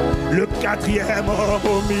 Le quatrième homme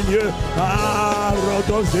au milieu.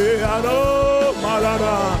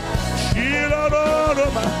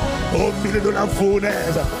 Au milieu de la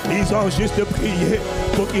fournaise, ils ont juste prié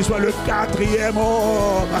pour qu'il soit le quatrième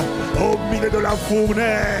homme au milieu de la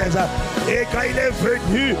fournaise. Et quand il est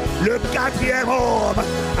venu, le quatrième homme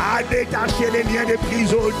a détaché les liens des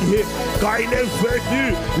prisonniers. Quand il est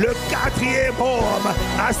venu, le quatrième homme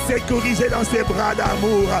a sécurisé dans ses bras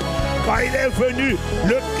d'amour. Quand il est venu,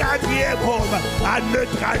 le quatrième homme a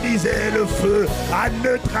neutralisé le feu, a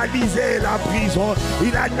neutralisé la prison,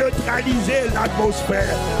 il a neutralisé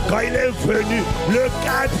l'atmosphère. Quand il est venu, le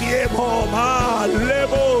quatrième homme,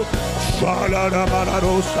 Lebo,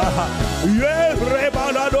 Shaladamaradosa,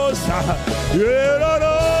 Yerebaladosa,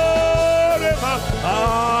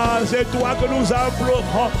 c'est toi que nous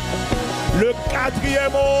implorons. Le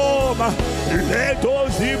quatrième homme,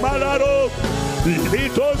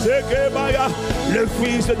 le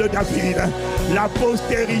fils de David, la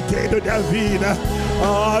postérité de David.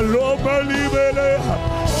 L'homme libéré,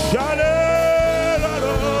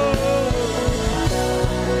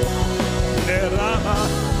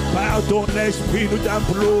 par ton esprit nous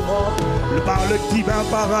t'implorons, par le divin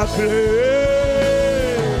paraclet.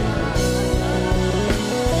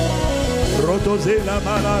 Rotosé la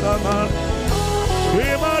malarama,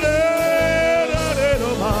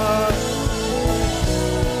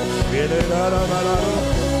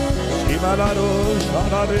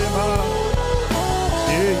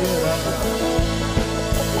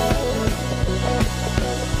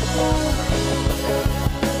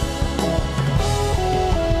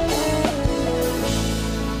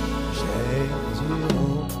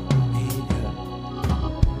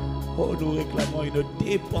 oh, nous réclamons une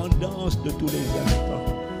dépendance de tous les instants,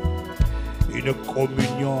 une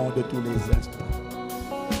communion de tous les instants,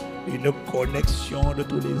 une connexion de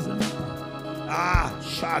tous les instants.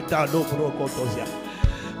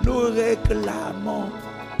 Nous réclamons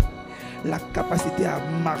la capacité à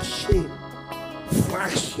marcher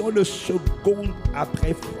fraction de seconde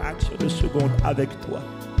après fraction de seconde avec toi.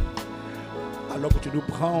 Alors que tu nous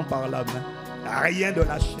prends par la main, rien de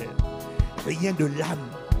la chair, rien de l'âme,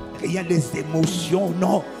 rien des émotions,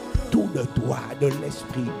 non, tout de toi, de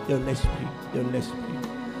l'esprit, de l'esprit, de l'esprit.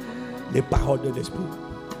 Les paroles de l'esprit,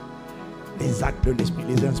 les actes de l'esprit,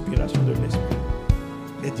 les inspirations de l'esprit,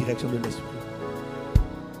 les directions de l'esprit,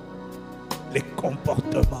 les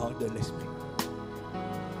comportements de l'esprit,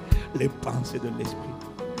 les pensées de l'esprit,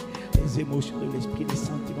 les émotions de l'esprit, les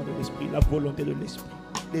sentiments de l'esprit, la volonté de l'esprit,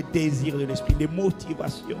 les désirs de l'esprit, les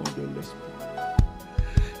motivations de l'esprit.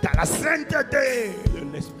 Dans la sainteté de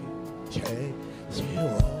l'esprit.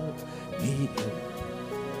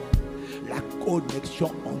 La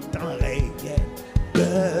connexion en temps réel de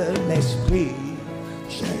l'esprit.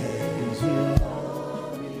 Jésus.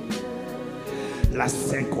 La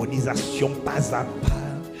synchronisation pas à pas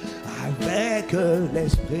avec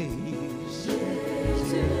l'esprit.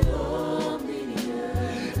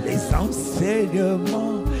 Les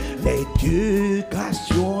enseignements,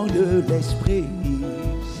 l'éducation de l'esprit.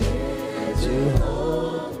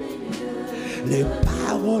 Les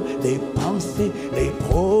paroles, les pensées, les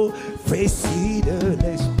prophéties de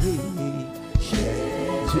l'esprit.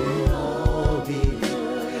 Jésus,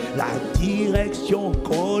 la direction,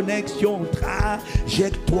 connexion,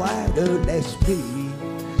 trajectoire de l'esprit.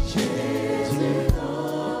 Jésus,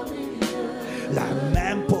 la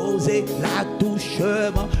main posée,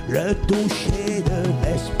 l'attouchement, le toucher de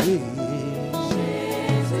l'esprit.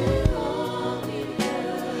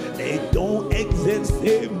 Les dons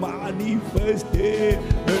exercés, manifestés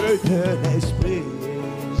de l'esprit.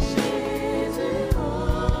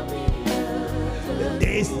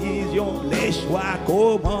 décisions, les choix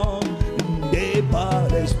commandés par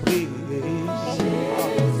l'Esprit.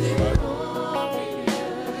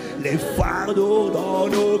 Les fardeaux dans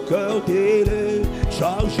nos cœurs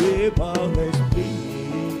téléchargés par l'Esprit.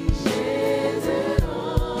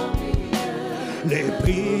 Les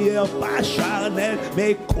prières pas charnelles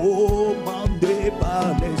mais commandées par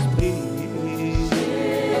l'Esprit.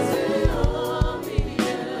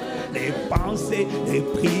 Les pensées, les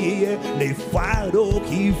prières, les fardeaux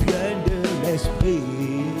qui viennent de l'Esprit.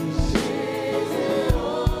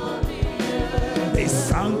 Les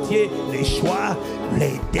sentiers, les choix,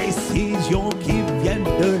 les décisions qui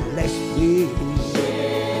viennent de l'Esprit.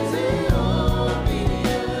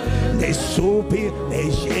 Les soupirs, les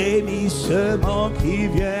gémissements qui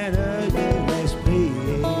viennent de l'Esprit.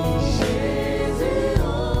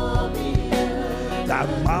 La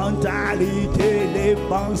mentalité, les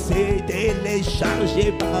pensées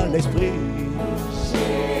téléchargées par l'Esprit.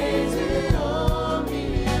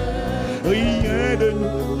 Rien de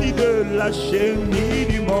nous, ni de la chair, ni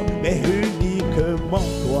du monde, mais uniquement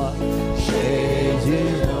toi,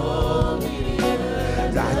 Jésus.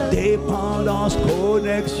 La dépendance,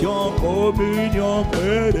 connexion, communion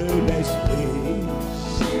près de l'Esprit.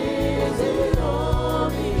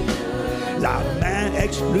 La main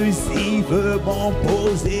exclusivement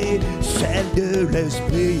posée, celle de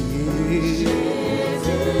l'Esprit.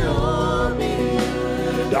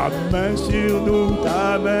 Ta main sur nous,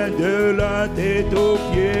 ta main de la tête aux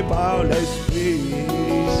pieds par l'Esprit.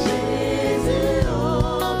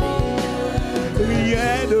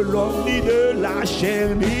 Rien de l'homme, ni de la chair,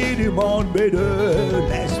 ni du monde, mais de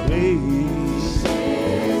l'Esprit.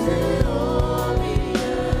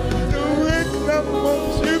 Nous réclamons,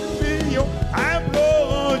 supplions,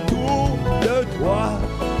 implorons tout de toi,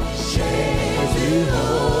 Jésus.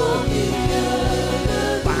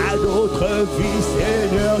 Pas d'autre vie,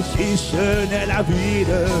 Seigneur, si ce n'est la vie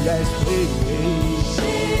de l'Esprit.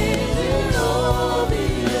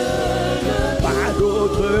 Pas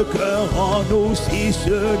d'autre cœur en nous, si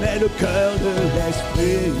ce n'est le cœur de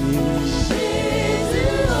l'Esprit.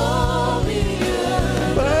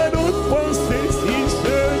 Pas d'autre pensée, si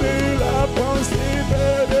ce n'est la pensée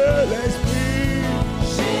de l'Esprit.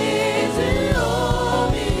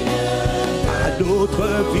 Pas d'autre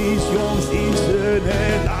vision, si ce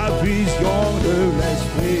n'est la vision de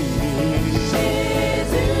l'Esprit.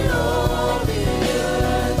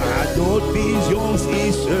 Pas d'autre vision, si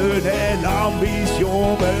ce n'est l'ambition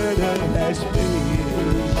de l'Esprit.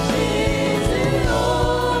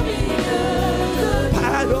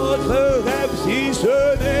 Pas d'autre rêve, si ce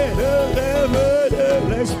n'est le rêve de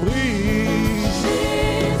l'Esprit.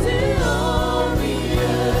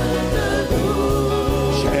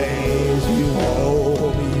 Jésus au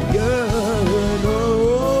milieu de nous.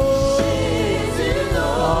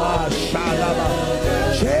 Ah, Shalaba.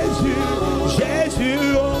 Jésus, Jésus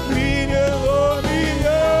au milieu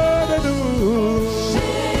de nous.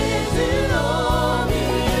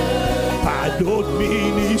 Pas d'autre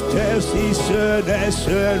ministère si ce n'est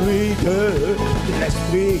celui de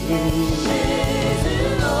l'Esprit.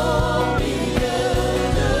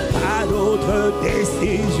 Pas d'autre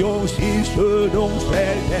décision si ce dont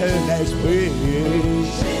c'est de l'Esprit.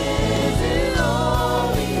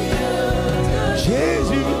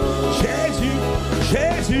 Jésus, Jésus,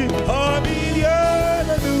 Jésus au milieu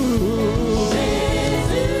de nous.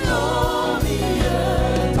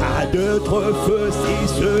 Pas d'autre feu si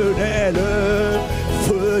ce n'est le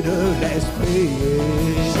feu de l'Esprit.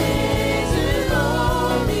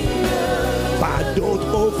 Pas d'autre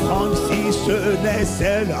offrande si ce n'est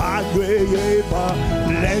celle agréée par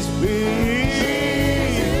l'Esprit.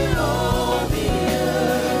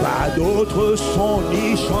 Pas d'autre son ni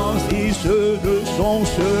chant si ce ne sont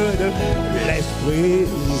ceux de l'Esprit.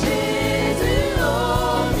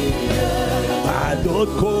 Pas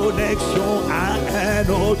d'autre connexion à un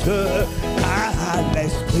autre qu'à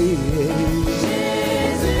l'Esprit.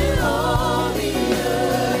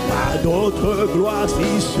 Pas d'autre gloire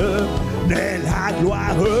si ce n'est la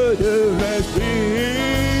gloire de l'Esprit.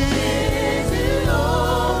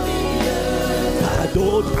 Pas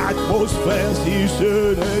d'autre atmosphère si ce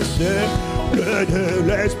n'est celle de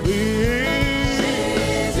l'Esprit.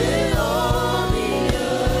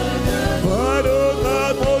 Pas d'autre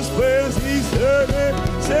atmosphère si ce n'est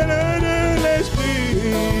celle de l'Esprit.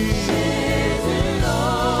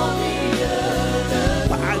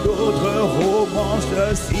 Pas d'autre romance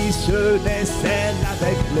si ce n'est celle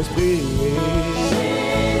avec l'Esprit.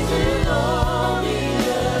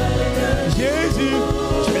 Jésus,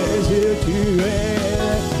 Jésus, tu es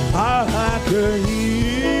accueilli.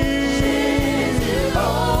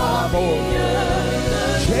 Ah, mon Dieu.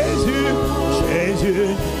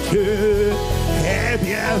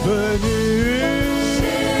 bienvenue.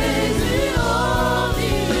 Jésus au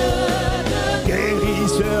milieu de nous.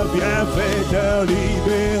 Guérisseur, bienfaiteur,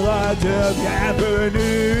 libérateur,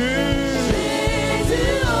 bienvenue.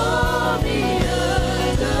 Jésus au milieu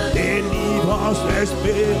de nous. Délivrance,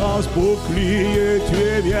 espérance, bouclier, tu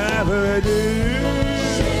es bienvenu.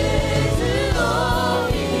 Jésus au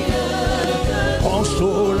milieu de nous.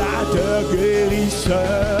 Consolateur,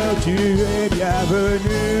 guérisseur, tu es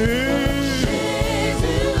bienvenu.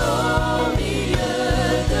 Jésus au milieu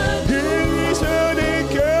de nous. Guérisseur des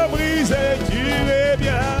cœurs brisés, tu es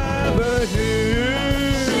bienvenu.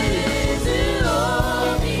 Jésus au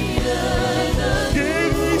milieu de nous.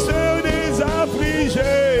 Guérisseur des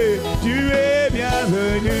affligés, tu es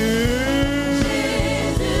bienvenu.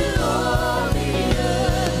 Jésus au milieu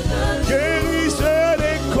de nous. Guérisseur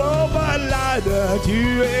des corps malades, tu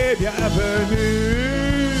es bienvenu.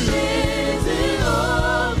 Jésus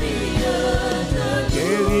au milieu de nous.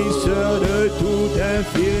 Guérisseur de toute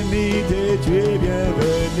infirmité, tu es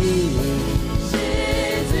bienvenu.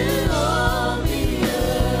 Jésus au milieu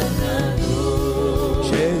de nous.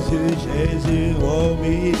 Jésus, Jésus au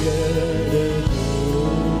milieu de nous.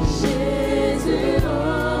 Jésus au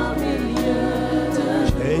milieu de nous.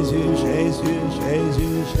 Jésus, Jésus,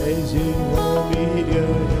 Jésus, Jésus au milieu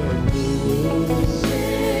de nous.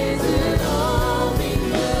 Jésus au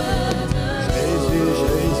milieu de nous. Jésus,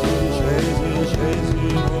 Jésus, Jésus, Jésus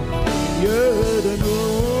au milieu de nous.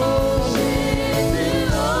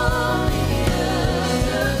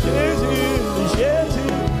 Jésus,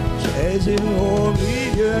 Jésus, Jésus au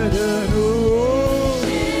milieu de nous.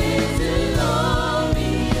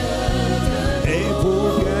 Et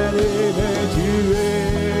pour bien aimer, tu es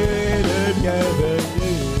le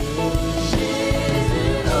bienvenu.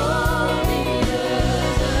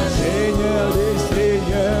 Seigneur des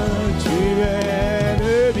seigneurs, tu es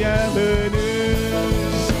le bienvenu.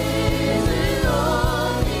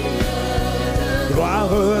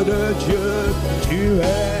 Gloire de Dieu, tu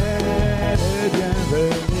es le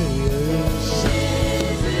bienvenu.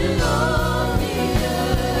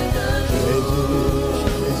 Jésus,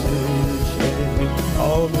 Jésus, Jésus,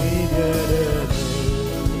 au milieu de nous.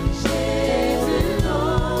 Jésus, Jésus,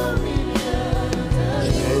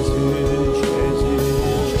 Jésus,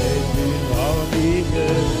 au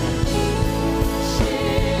milieu de nous.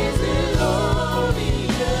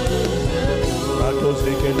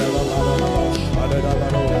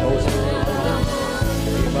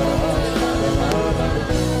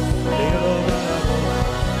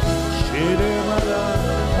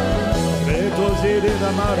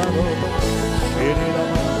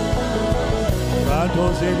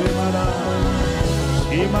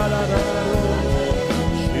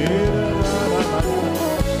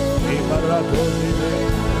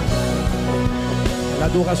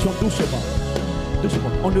 L'adoration doucement. Doucement.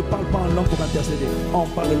 On ne parle pas en langue pour intercéder. On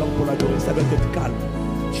parle en langue pour l'adorer. Ça doit être calme.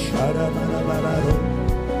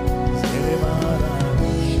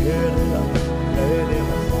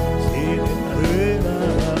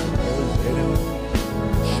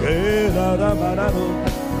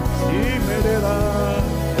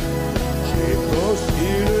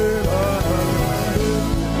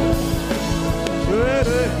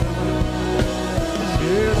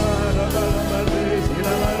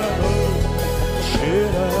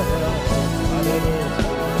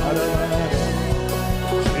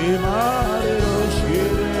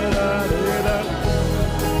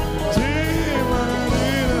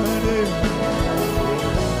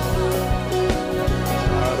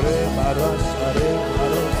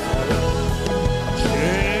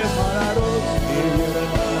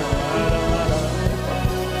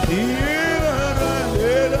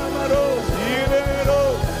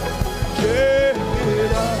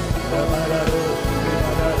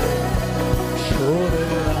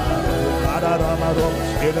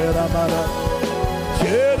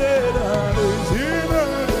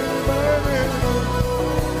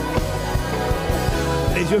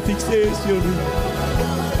 Les yeux fixés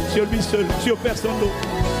sur lui seul, sur personne d'autre.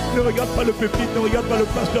 Ne regarde pas le pupitre, ne regarde pas le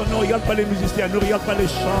pasteur, ne regarde pas les musiciens, ne regarde pas les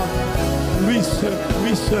chants. Lui seul,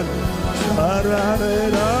 lui seul.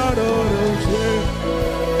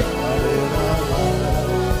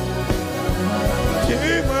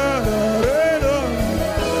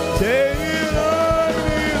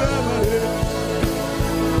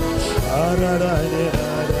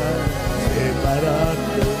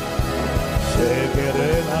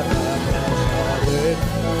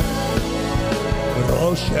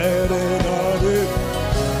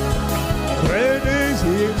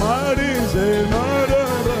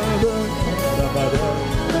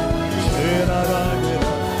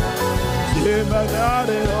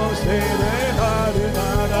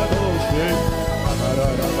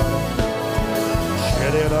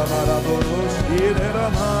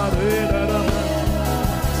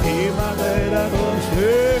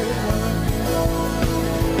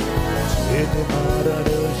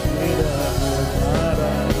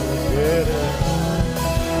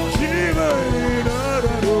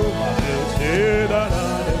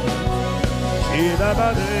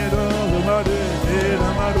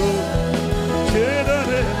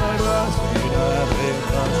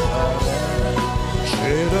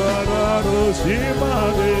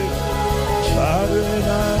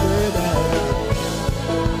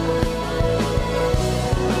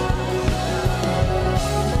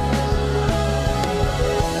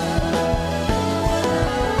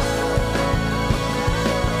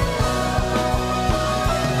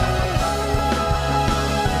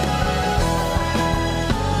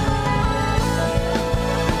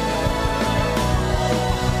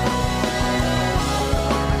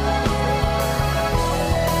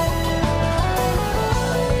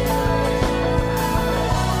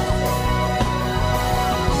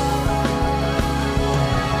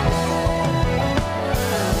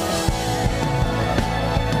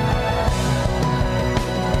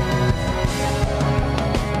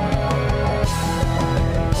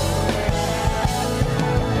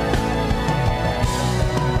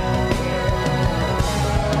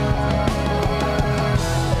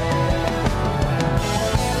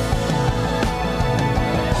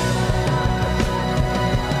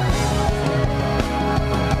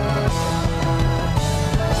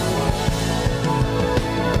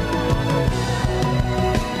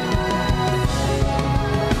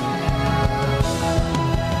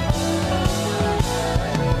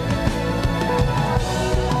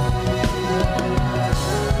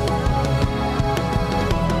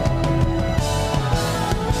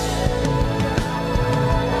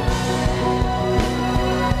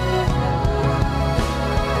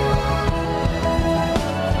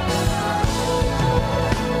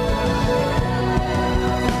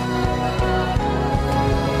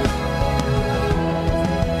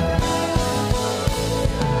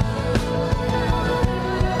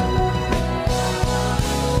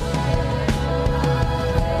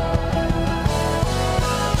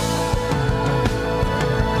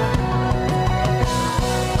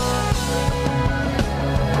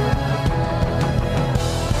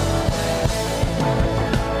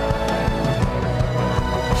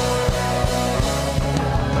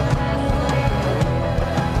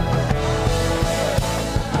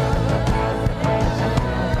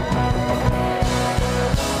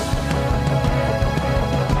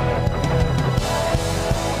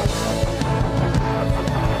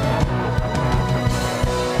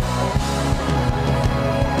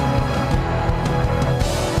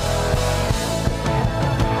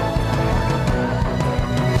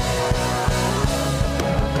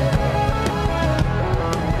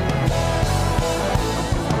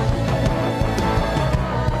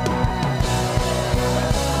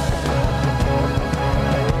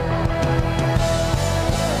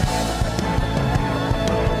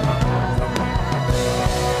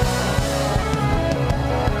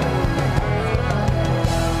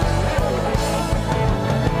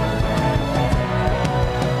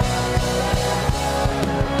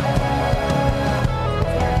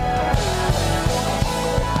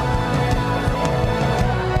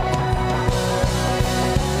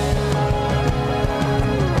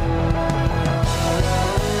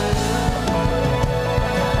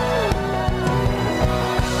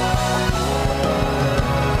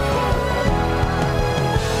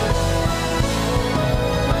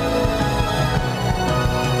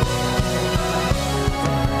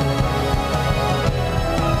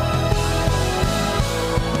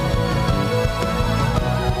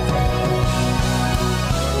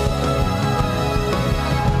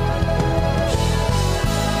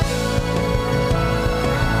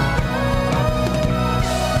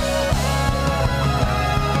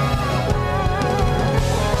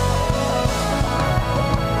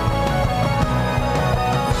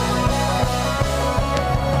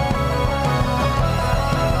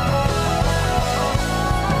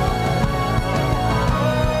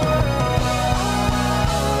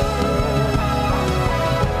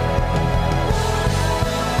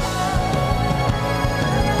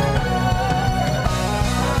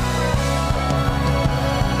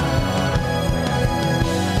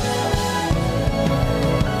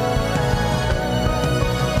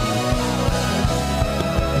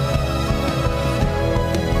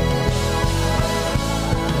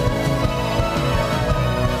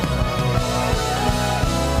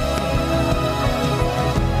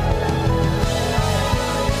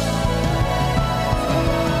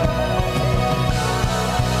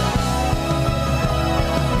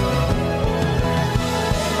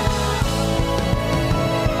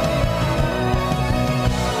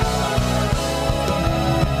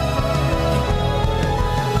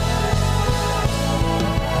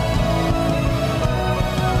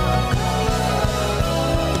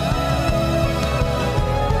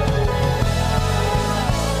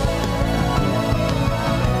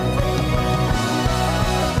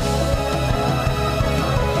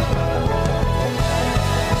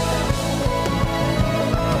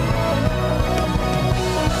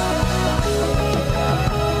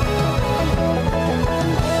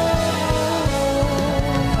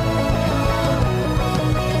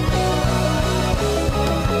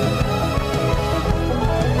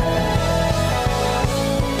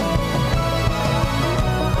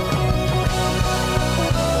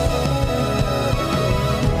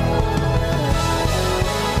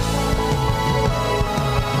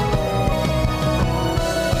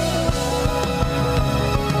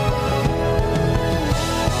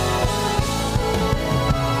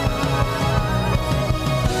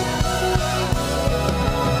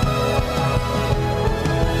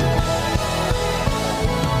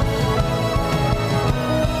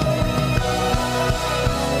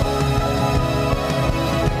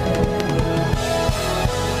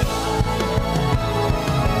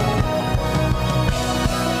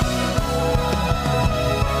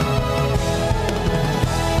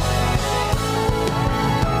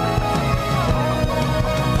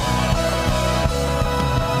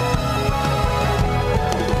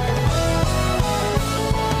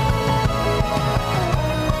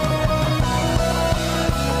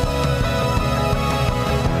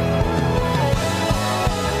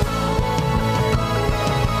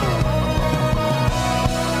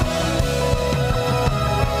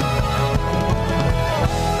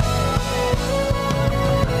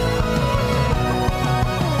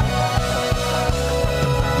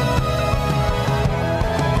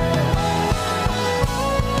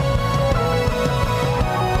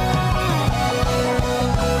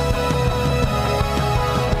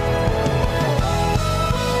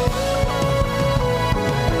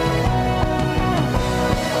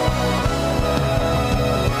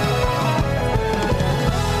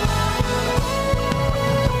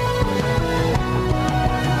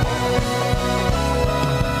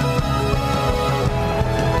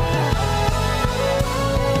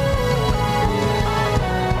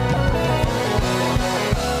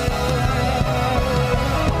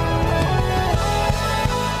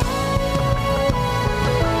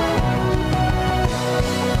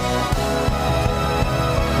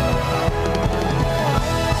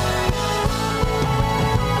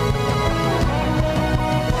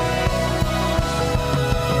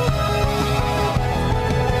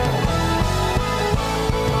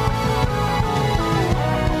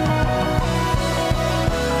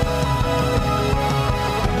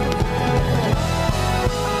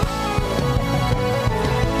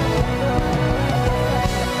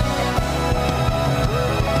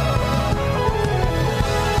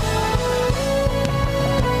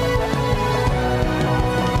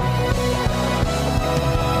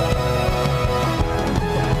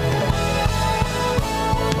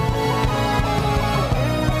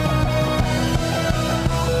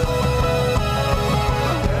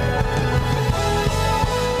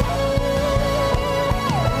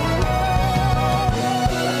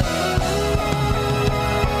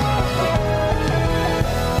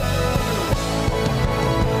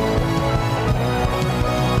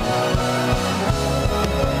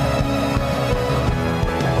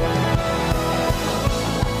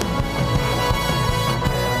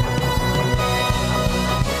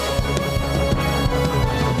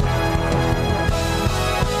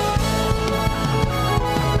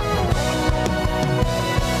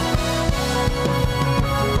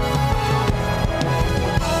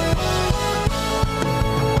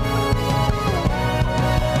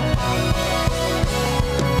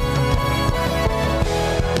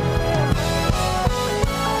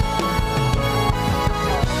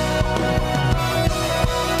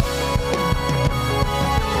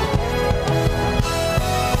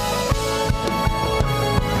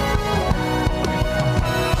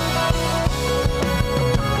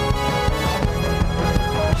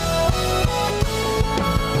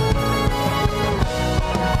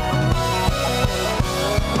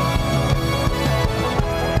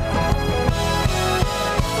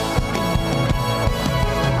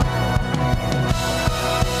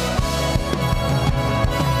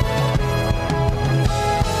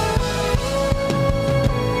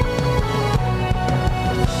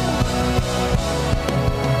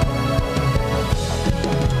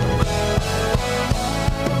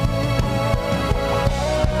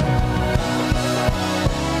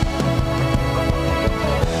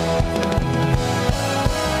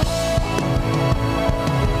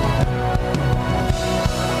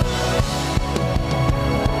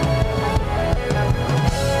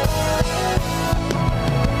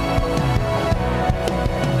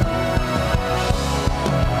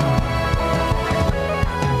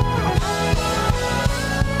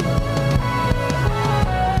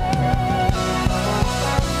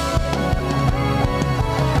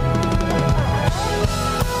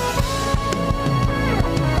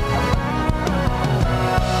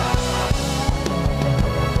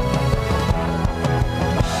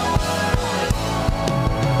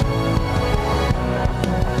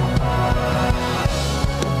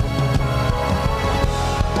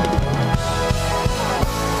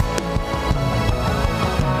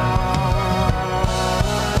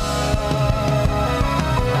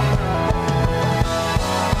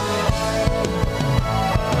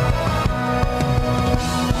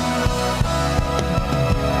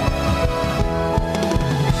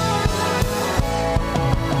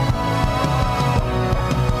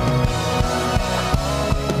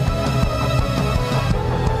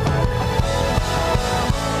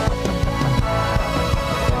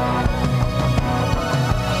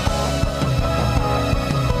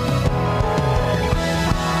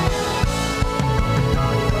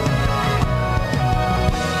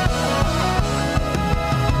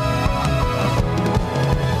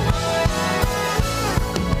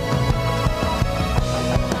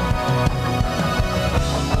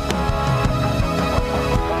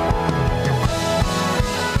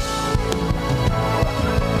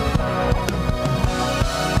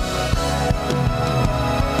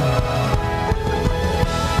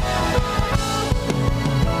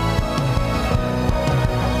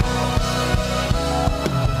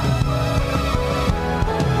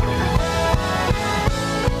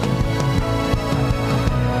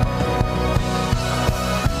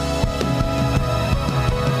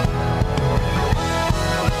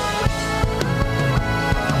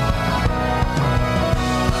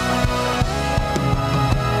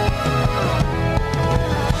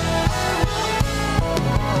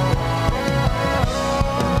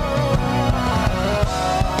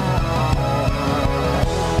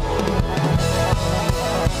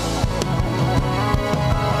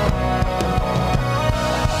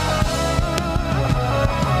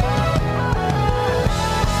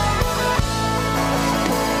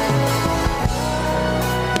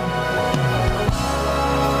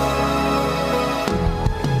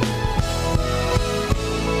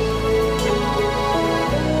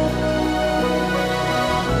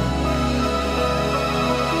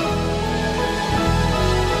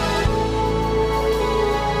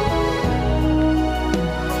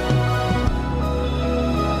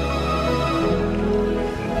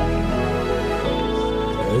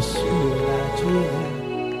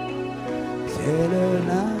 le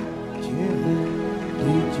naturel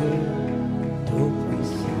du Dieu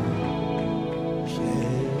Tout-Puissant.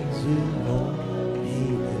 Jésus au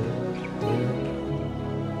milieu de nous.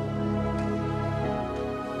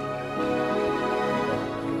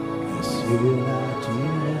 Le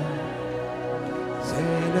surnaturel,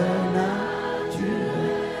 c'est le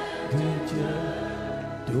naturel du Dieu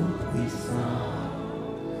Tout-Puissant.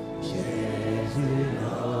 Jésus au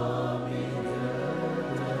milieu de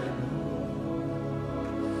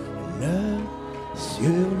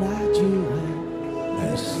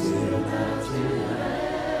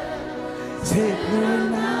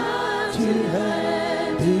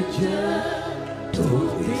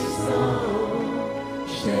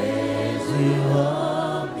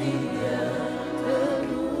nous.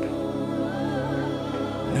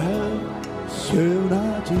 Le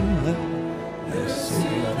surnaturel,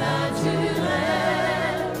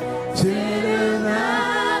 c'est le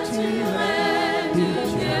naturel du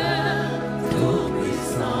Dieu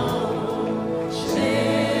Tout-Puissant.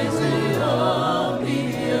 Jésus au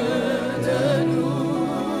milieu de nous.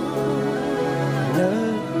 Le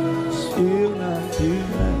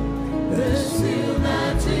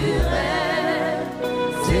surnaturel,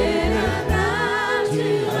 c'est le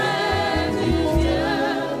naturel du Dieu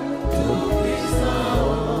Tout-Puissant.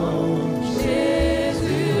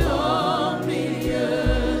 Jésus au milieu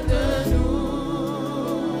de nous.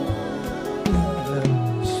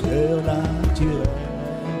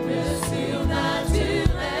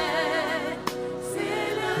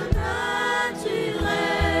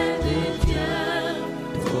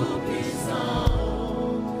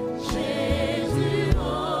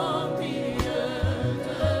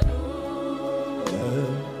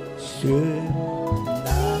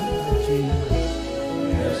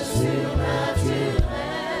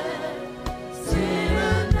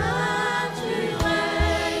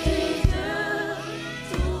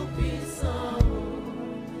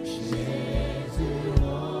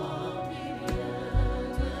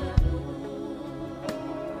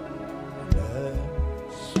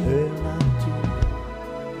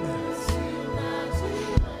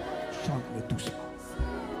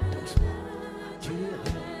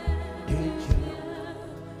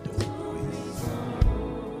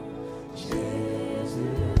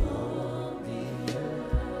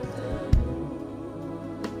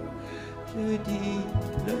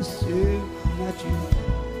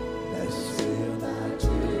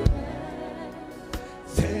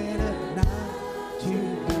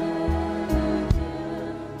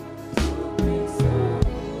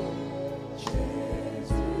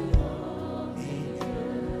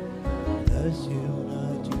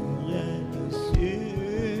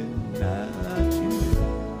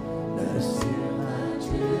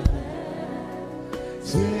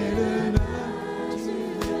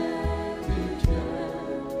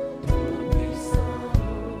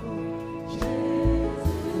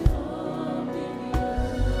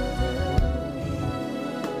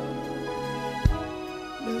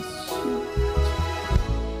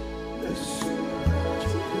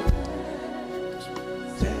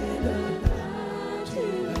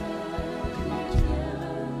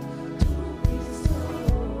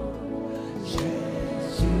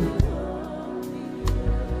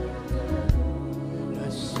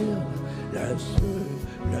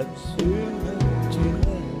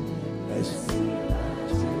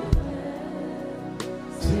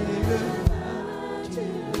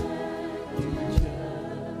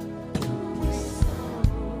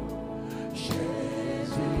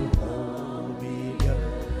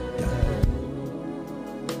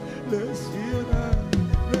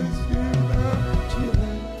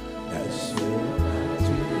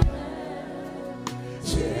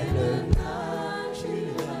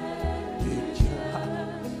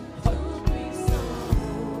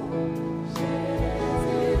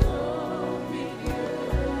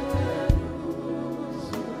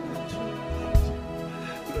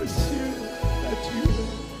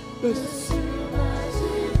 Le surnaturel,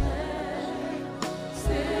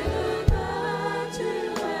 c'est le naturel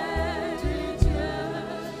du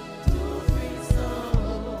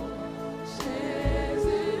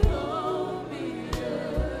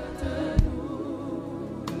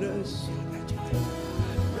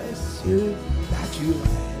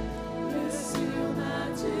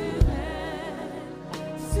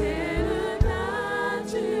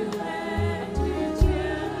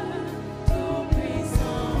Dieu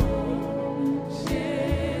Tout-Puissant.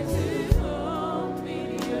 Jésus au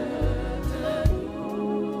milieu de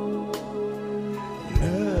nous. Le surnaturel.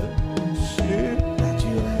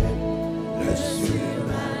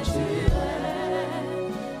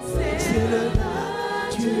 C'est le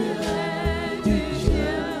naturel du Dieu.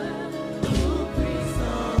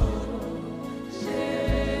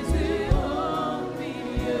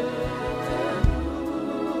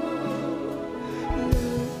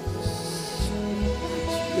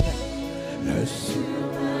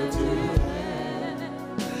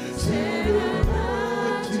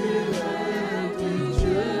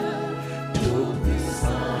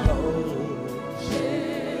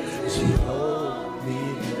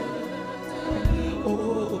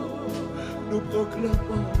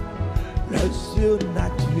 le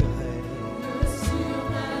surnaturel,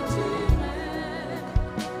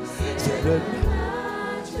 c'est le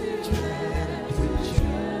naturel de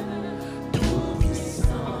Dieu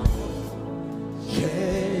tout-puissant.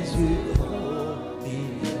 Jésus au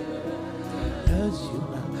milieu, le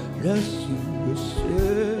surnaturel. Le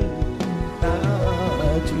surnaturel.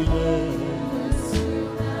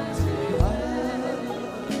 C'est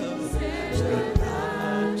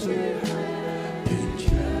le naturel de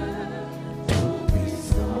Dieu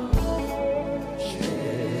tout-puissant.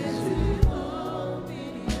 Jésus au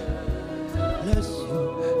milieu de nous.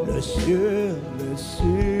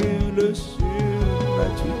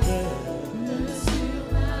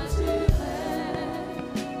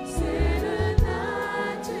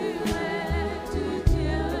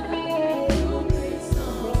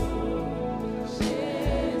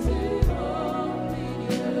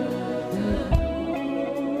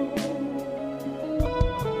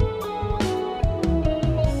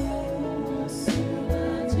 Le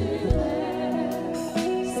surnaturel,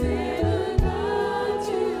 c'est le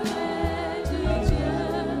naturel de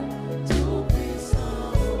Dieu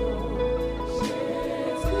tout-puissant.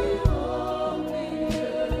 Jésus au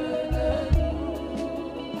milieu de nous.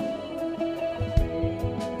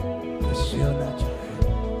 Le surnaturel.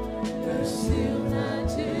 Le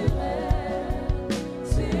surnaturel,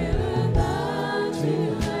 c'est le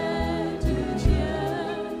naturel de Dieu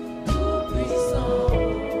tout-puissant.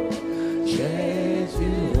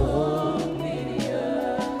 Jésus au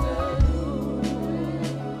Milieu de nous.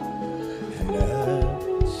 le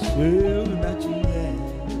surnaturel.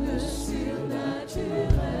 Le surnaturel,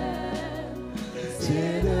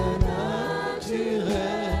 C'est le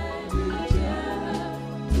naturel de Dieu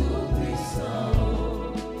tout-puissant.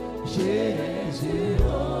 Jésus Au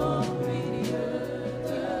milieu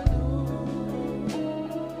de nous.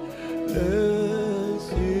 le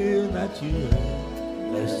surnaturel.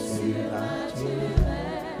 Le Surnaturel,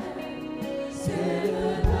 c'est le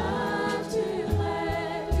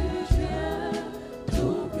naturel de Dieu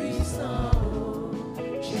tout-puissant.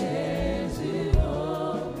 Jésus au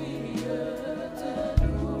milieu de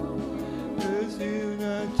nous. Le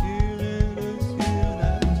surnaturel.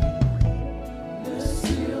 Le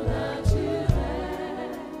surnaturel,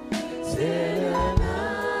 c'est le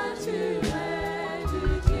naturel de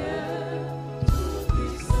Dieu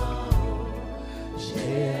tout-puissant.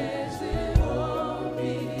 Jésus au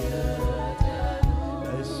milieu de nous.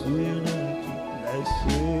 Le surnaturel.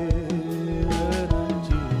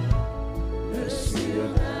 Le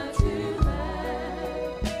surnaturel,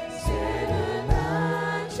 c'est le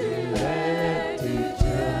naturel de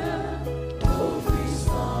Dieu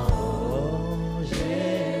tout-puissant.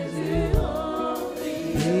 Jésus au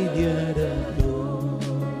milieu de nous.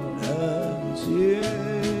 Le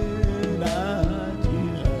surnaturel,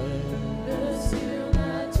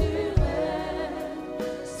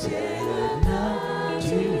 c'est le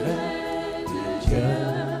naturel de Dieu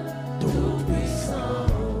tout-puissant.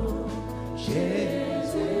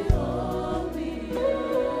 Jésus au milieu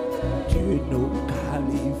de Tu nous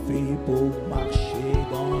qualifies pour marcher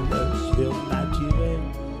dans le surnaturel.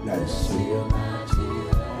 Le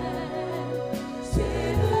surnaturel,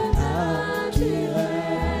 c'est le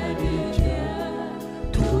naturel de Dieu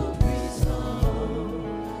tout-puissant.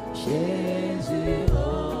 Jésus au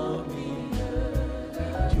milieu de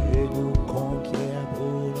Tu nous conquiers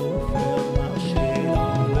pour nous faire marcher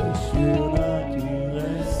dans le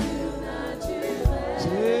surnaturel. surnaturel,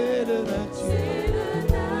 C'est le naturel. c'est le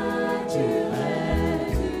naturel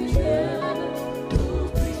de Dieu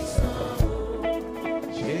tout-puissant.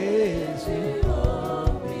 Jésus Au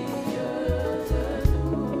milieu de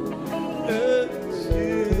nous. le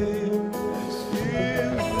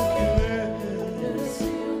surnaturel. Le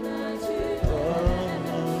surnaturel,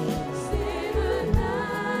 c'est le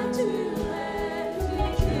naturel de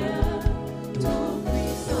Dieu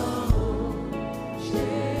tout-puissant.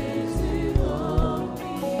 Jésus au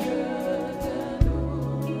milieu de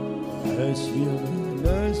nous. Le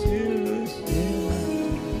surnaturel.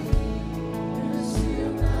 Le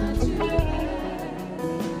surnaturel,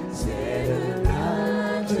 c'est le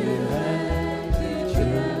naturel de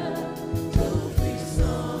Dieu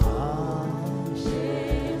tout-puissant.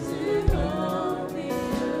 Jésus au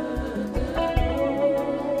milieu de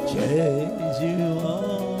nous. Jésus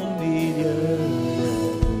au milieu.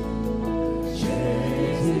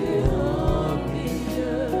 Jésus au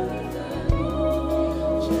milieu de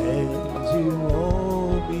nous. Jésus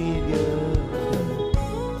au milieu.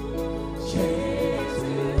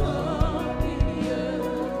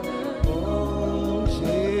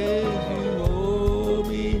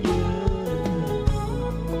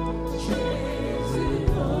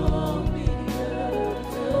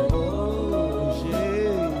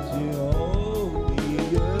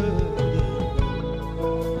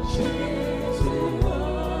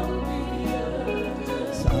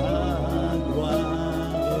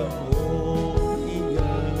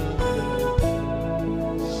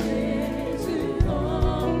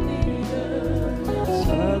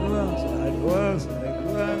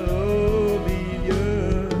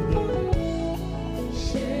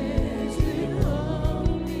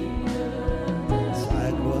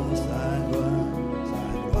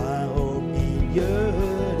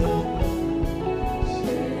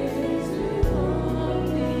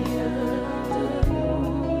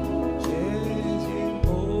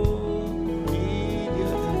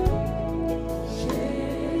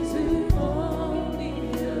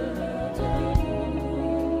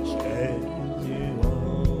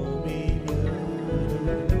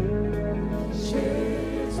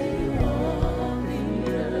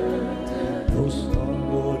 sommes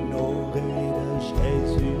honorés de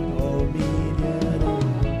Jésus au milieu de nous.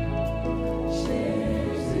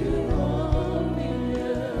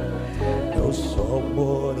 Nous sommes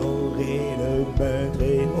honorés de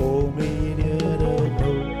Maître au milieu de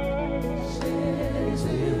nous.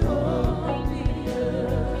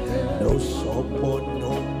 Nous sommes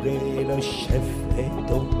honorés, le chef est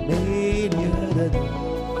au milieu de nous.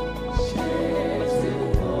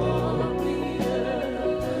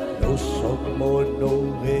 Nous sommes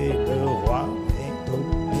honorés, le roi est au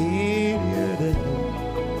milieu de nous.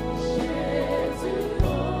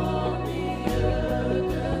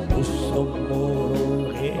 Nous sommes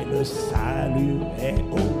honorés, le salut est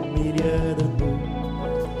au milieu de nous.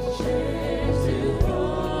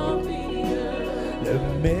 Le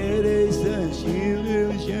médecin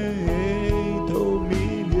chirurgien est au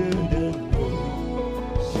milieu de nous.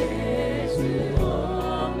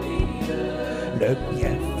 Le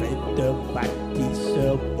bienfaiteur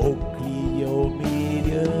bâtisseur bouclier au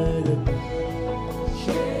milieu de nous.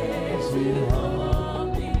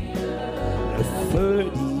 Le feu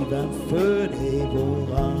divin, feu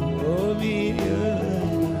dévorant au milieu de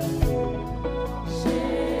nous.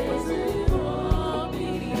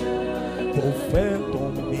 Pour faire ton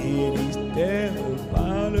ministère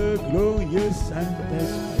par le glorieux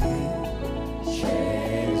saint-esprit.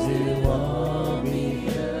 Jésus au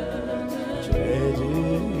milieu,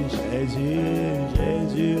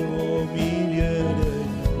 Jésus au milieu de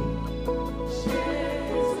nous.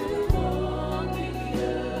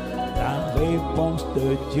 La réponse de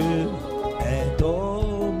Dieu est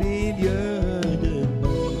au milieu de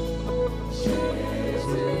nous.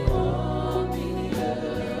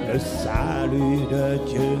 Le salut de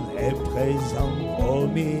Dieu est présent au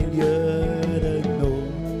milieu de nous.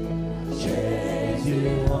 Jésus,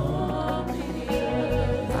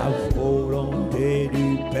 la volonté du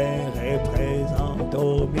Père est présente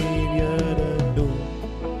au milieu de nous.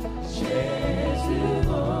 Jésus,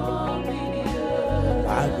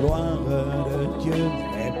 la gloire de Dieu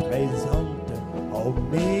est présente au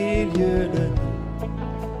milieu de nous.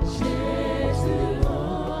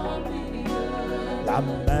 La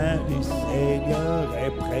main du Seigneur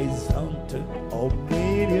est présente au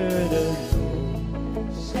milieu de nous.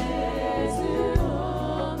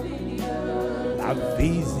 La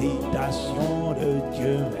visitation de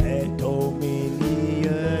Dieu est au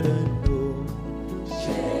milieu de nous.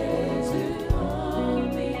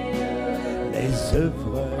 Les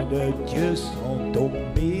œuvres de Dieu sont au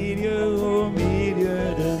milieu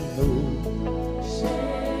de nous.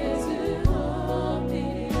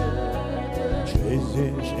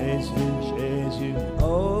 Jésus, Jésus, Jésus, au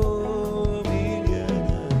milieu de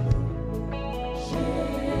nous.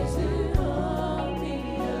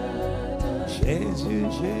 Jésus,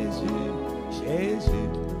 Jésus, Jésus,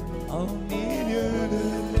 au milieu de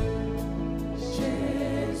nous.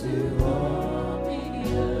 Jésus,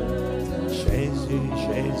 Jésus,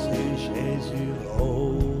 Jésus, Jésus, au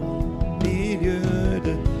milieu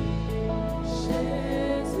de nous.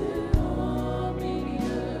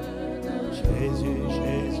 Jésus,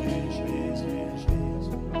 Jésus, Jésus,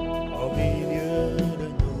 Jésus, au milieu de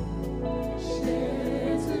nous.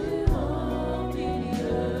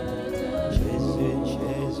 Jésus,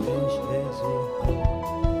 Jésus, Jésus,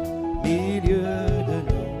 au milieu de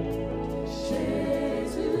nous.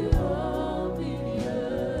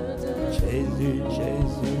 Jésus,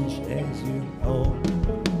 Jésus, Jésus, au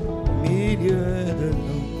milieu de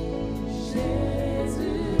nous.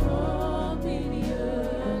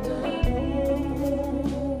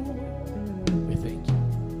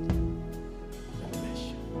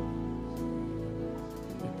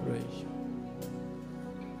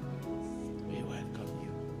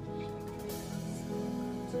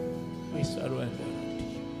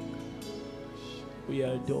 We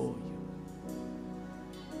adore you.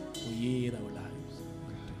 We yield our lives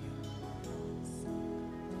unto you.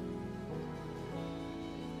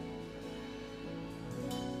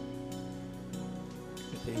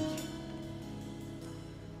 We thank you.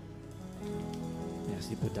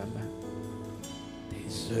 Merci pour ta main,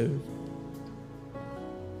 tes œuvres,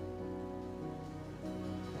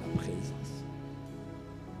 ta présence,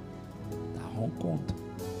 ta rencontre,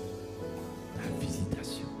 ta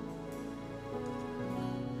visitation.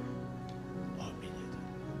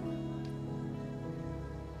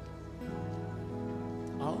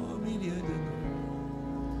 Au milieu de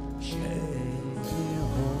nous, Jésus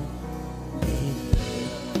au milieu.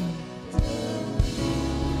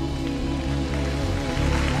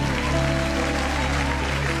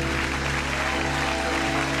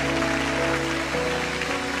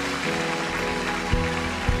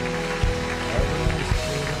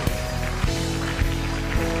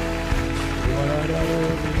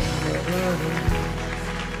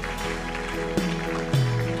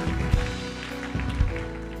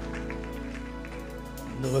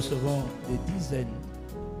 recevons des dizaines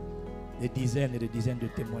et des dizaines de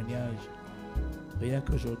témoignages. Rien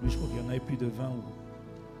qu'aujourd'hui, je crois qu'il y en a eu plus de 20 ou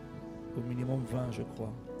au minimum 20, je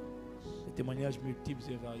crois. Des témoignages multiples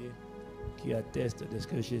et variés qui attestent de ce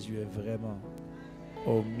que Jésus est vraiment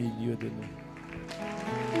au milieu de nous.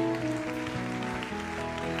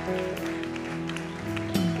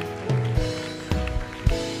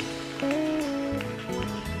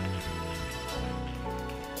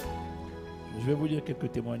 Je vais vous lire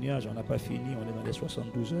quelques témoignages, on n'a pas fini, on est dans les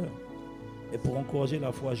 72 heures. Et pour encourager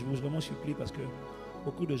la foi, je vous vraiment supplie parce que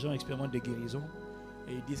beaucoup de gens expérimentent des guérisons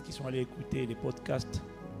et ils disent qu'ils sont allés écouter les podcasts.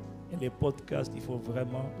 Et les podcasts, il faut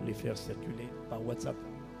vraiment les faire circuler par WhatsApp.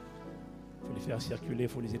 Il faut les faire circuler, il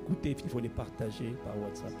faut les écouter, il faut les partager par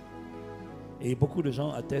WhatsApp. Et beaucoup de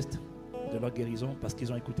gens attestent de leur guérison parce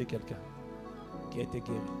qu'ils ont écouté quelqu'un qui a été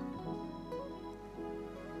guéri.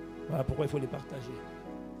 Voilà pourquoi il faut les partager.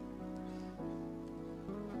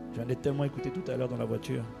 J'en ai tellement écouté tout à l'heure dans la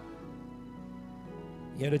voiture.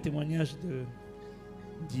 Il y a le témoignage de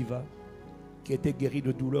Diva qui a été guéri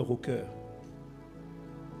de douleur au cœur.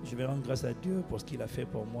 Je vais rendre grâce à Dieu pour ce qu'il a fait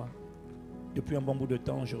pour moi. Depuis un bon bout de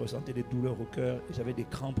temps, je ressentais des douleurs au cœur et j'avais des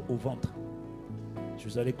crampes au ventre. Je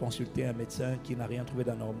suis allé consulter un médecin qui n'a rien trouvé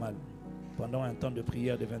d'anormal. Pendant un temps de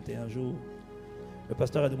prière de 21 jours, le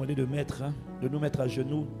pasteur a demandé de nous mettre à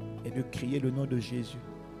genoux et de crier le nom de Jésus.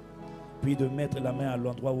 Puis de mettre la main à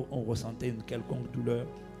l'endroit où on ressentait une quelconque douleur.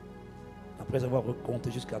 Après avoir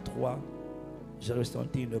compté jusqu'à 3, j'ai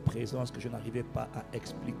ressenti une présence que je n'arrivais pas à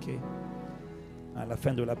expliquer. À la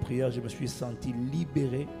fin de la prière, je me suis senti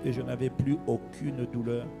libéré et je n'avais plus aucune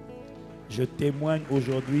douleur. Je témoigne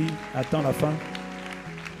aujourd'hui, attends la fin.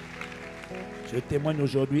 Je témoigne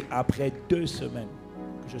aujourd'hui, après 2 semaines,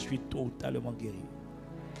 que je suis totalement guéri.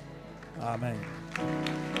 Amen.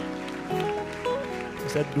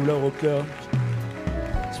 Cette douleur au cœur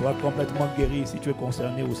soit complètement guérie si tu es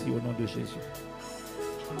concerné aussi au nom de Jésus.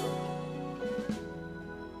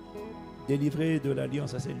 Délivré de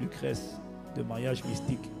l'alliance à Saint-Lucrèce de mariage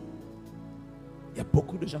mystique. Il y a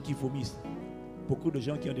beaucoup de gens qui vomissent. Beaucoup de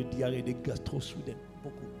gens qui ont des diarrhées, des gastro soudaines.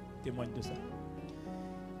 Beaucoup témoignent de ça.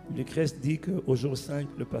 Lucrèce dit qu'au jour 5,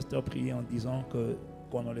 le pasteur priait en disant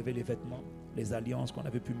qu'on enlevait les vêtements, les alliances qu'on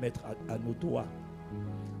avait pu mettre à nos doigts,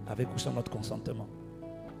 avec ou sans notre consentement.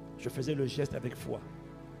 Je faisais le geste avec foi.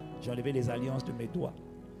 J'ai enlevé les alliances de mes doigts.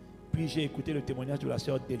 Puis j'ai écouté le témoignage de la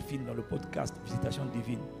sœur Delphine dans le podcast Visitation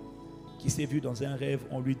divine, qui s'est vue dans un rêve,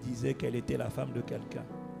 on lui disait qu'elle était la femme de quelqu'un,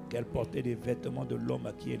 qu'elle portait les vêtements de l'homme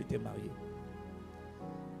à qui elle était mariée.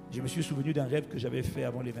 Je me suis souvenu d'un rêve que j'avais fait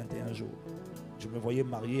avant les 21 jours. Je me voyais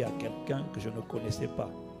marié à quelqu'un que je ne connaissais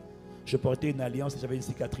pas. Je portais une alliance et j'avais une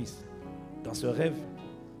cicatrice. Dans ce rêve,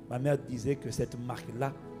 ma mère disait que cette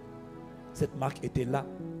marque-là, cette marque était là,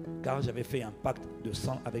 car j'avais fait un pacte de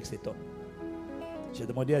sang avec cet homme. J'ai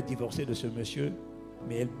demandé à divorcer de ce monsieur,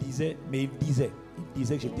 mais il disait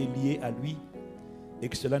que j'étais lié à lui et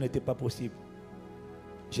que cela n'était pas possible.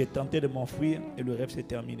 J'ai tenté de m'enfuir et le rêve s'est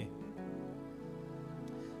terminé.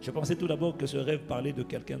 Je pensais tout d'abord que ce rêve parlait de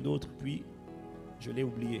quelqu'un d'autre, puis je l'ai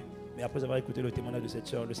oublié. Mais après avoir écouté le témoignage de cette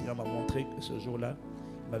sœur, le Seigneur m'a montré que ce jour-là,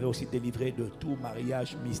 il m'avait aussi délivré de tout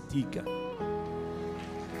mariage mystique.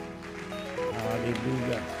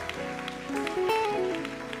 Alléluia.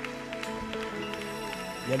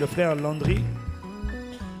 Il y a le frère Landry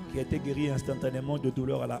qui a été guéri instantanément de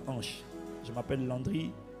douleur à la hanche. Je m'appelle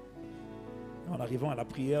Landry. En arrivant à la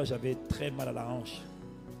prière, j'avais très mal à la hanche.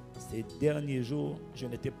 Ces derniers jours, je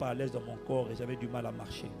n'étais pas à l'aise dans mon corps et j'avais du mal à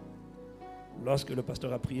marcher. Lorsque le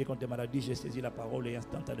pasteur a prié contre les maladies, j'ai saisi la parole et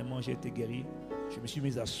instantanément j'ai été guéri. Je me suis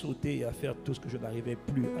mis à sauter et à faire tout ce que je n'arrivais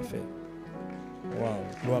plus à faire.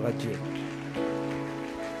 Waouh, gloire à Dieu.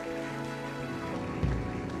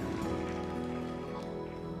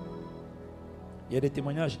 Il y a des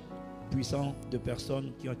témoignages puissants de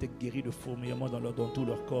personnes qui ont été guéries de fourmillements dans tout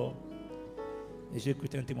leur corps. Et j'ai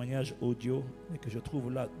écouté un témoignage audio, mais que je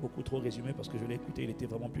trouve là beaucoup trop résumé parce que je l'ai écouté, il était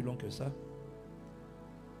vraiment plus long que ça.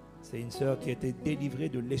 C'est une sœur qui a été délivrée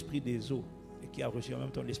de l'esprit des eaux et qui a reçu en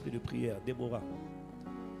même temps l'esprit de prière, Déborah.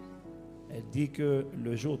 Elle dit que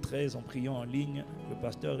le jour 13, en priant en ligne, le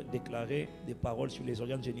pasteur déclarait des paroles sur les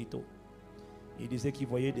organes génitaux. Il disait qu'il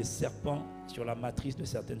voyait des serpents sur la matrice de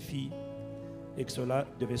certaines filles et que cela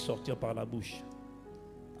devait sortir par la bouche.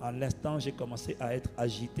 En l'instant, j'ai commencé à être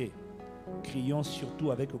agité, criant surtout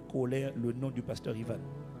avec colère le nom du pasteur Ivan.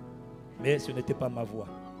 Mais ce n'était pas ma voix.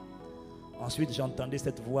 Ensuite, j'entendais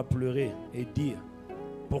cette voix pleurer et dire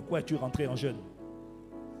 « Pourquoi es-tu rentré en jeûne ?»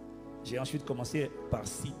 J'ai ensuite commencé par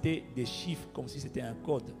citer des chiffres comme si c'était un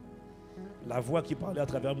code. La voix qui parlait à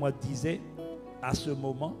travers moi disait à ce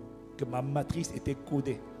moment que ma matrice était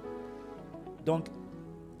codée. Donc,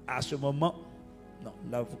 à ce moment, non,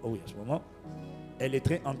 là, oui, à ce moment, elle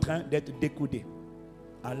est en train d'être découdée.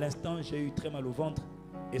 À l'instant, j'ai eu très mal au ventre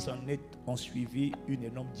et en suivi une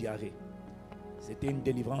énorme diarrhée. C'était une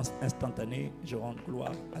délivrance instantanée. Je rends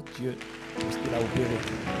gloire à Dieu pour ce qu'il a opéré.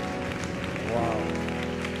 Waouh!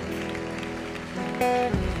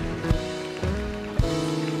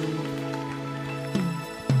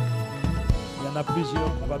 Il y en a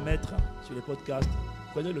plusieurs qu'on va mettre sur les podcasts.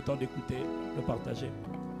 Prenez le temps d'écouter, de partager.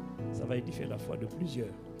 Ça va édifier la foi de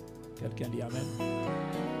plusieurs. Quelqu'un dit Amen.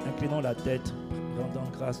 Inclinons la tête, rendant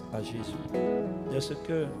grâce à Jésus. De ce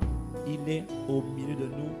qu'il est au milieu de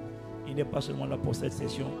nous. Il n'est pas seulement là pour cette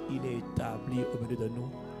session, il est établi au milieu de nous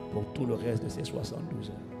pour tout le reste de ces 72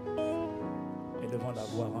 heures. Élevons la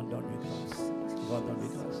voix, rendons-lui grâce. Rendons-lui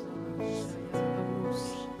grâce.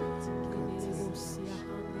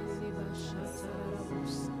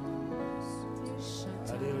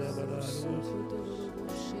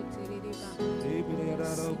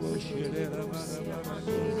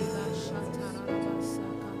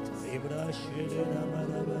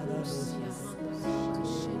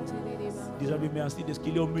 Disons-lui merci de ce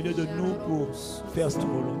qu'il est au milieu de nous pour faire sa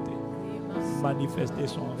volonté, manifester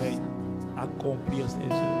son règne, accomplir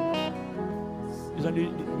ses œuvres. Disons-lui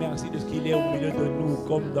merci de ce qu'il est au milieu de nous,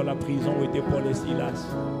 comme dans la prison où étaient Paul et Silas,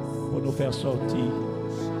 pour nous faire sortir.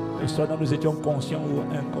 Que soit dont nous étions conscients ou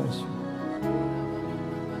inconscients.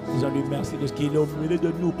 Disons-lui merci de ce qu'il est au milieu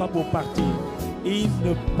de nous, pas pour partir. Il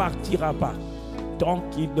ne partira pas tant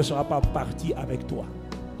qu'il ne sera pas parti avec toi.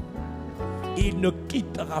 Il ne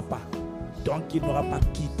quittera pas tant qu'il n'aura pas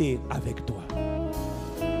quitté avec toi.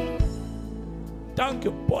 Tant que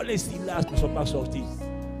Paul et Silas ne sont pas sortis,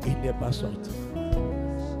 il n'est pas sorti.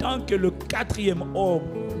 Tant que le quatrième homme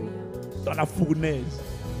dans la fournaise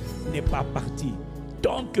n'est pas parti,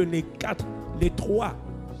 tant que les trois,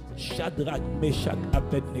 Shadrach, Meshach,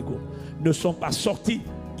 Abednego, ne sont pas sortis,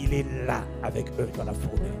 il est là avec eux dans la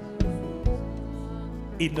fournaise.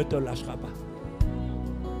 Il ne te lâchera pas.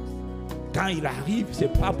 Quand il arrive, ce n'est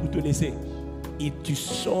pas pour te laisser. Et tu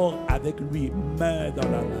sors avec lui, main dans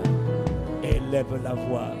la main. Élève la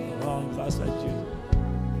voix, rends grâce à Dieu.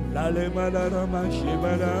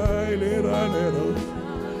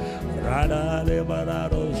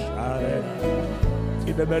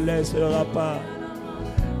 Tu ne me laisseras pas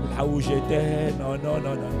là où j'étais. Non, non,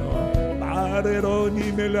 non, non, non.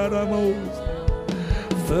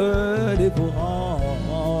 Feu dévorant,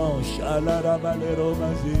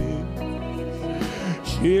 Shalarabaleromazi.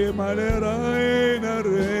 Shimalera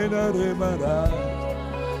rena remara.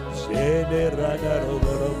 Generada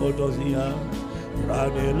robotozia.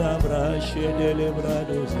 Radela brache de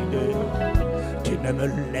lebradoside. Tu ne me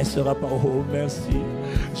laisseras pas, oh merci.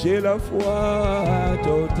 J'ai la foi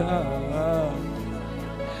totale.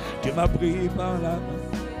 Tu m'as pris par la main.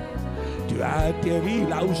 Tu as atterri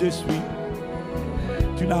là où je suis.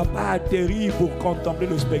 Tu n'as pas atterri pour contempler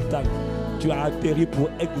le spectacle. Tu as atterri pour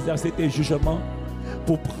exercer tes jugements,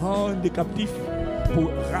 pour prendre des captifs,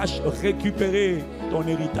 pour récupérer ton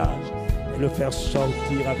héritage et le faire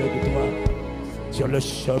sortir avec toi sur le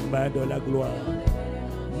chemin de la gloire.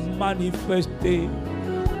 Manifester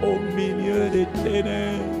au milieu des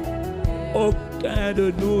ténèbres. Aucun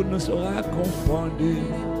de nous ne sera confondu.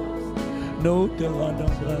 Nous te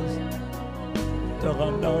rendons grâce, te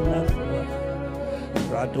rendons la gloire.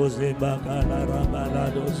 Radosé bakala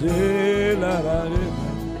rabaladosé la ralema.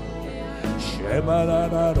 Shemala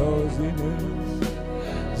la rosine.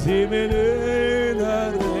 Zimene la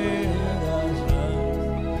renaza.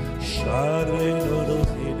 Charé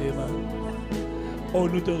l'odosidema. Oh,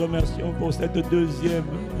 nous te remercions pour cette deuxième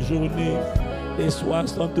journée des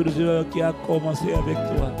 72 heures qui a commencé avec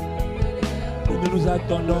toi. Nous ne nous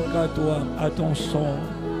attendons qu'à toi, à ton son,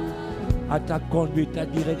 à ta conduite, ta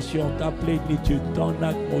direction, ta plénitude, ton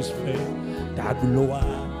atmosphère, ta gloire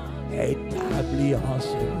est établie en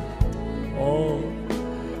ce monde. Oh,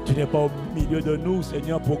 tu n'es pas au milieu de nous,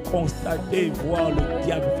 Seigneur, pour constater, voir le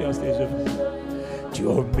diable faire ses œuvres. Tu es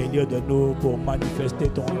au milieu de nous pour manifester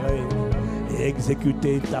ton règne et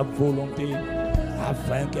exécuter ta volonté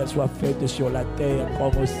afin qu'elle soit faite sur la terre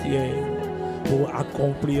comme au ciel, pour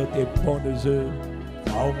accomplir tes bonnes œuvres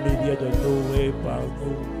au milieu de nous et par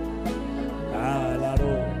nous.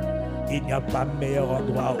 Il n'y a pas meilleur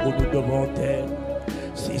endroit où nous devons être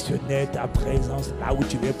si ce n'est ta présence là où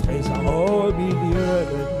tu es présent au milieu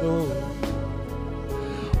de nous.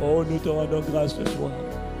 Oh, nous te rendons grâce ce soir.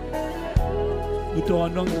 Nous te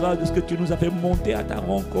rendons grâce de ce que tu nous as fait monter à ta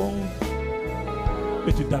rencontre.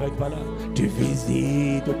 Mais tu ne t'arrêtes pas là. Tu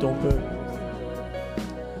visites ton peuple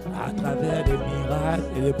à travers des miracles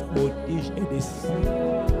et des prodiges et des signes.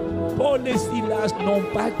 Paul et Silas n'ont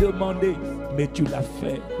pas demandé, mais tu l'as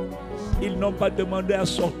fait. Ils n'ont pas demandé à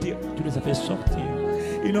sortir, tu les as fait sortir.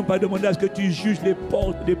 Ils n'ont pas demandé à ce que tu juges les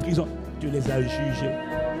portes des prisons, tu les as jugées.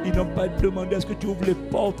 Ils n'ont pas demandé à ce que tu ouvres les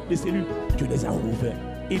portes des cellules, tu les as ouvertes.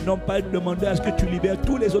 Ils n'ont pas demandé à ce que tu libères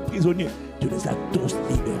tous les autres prisonniers, tu les as tous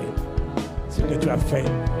libérés. Ce que tu as fait,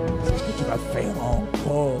 c'est ce que tu vas faire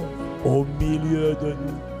encore au milieu de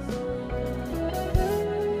nous.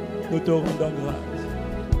 Nous te rendons grâce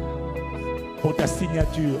pour ta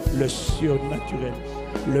signature, le surnaturel,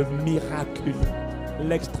 le miraculeux,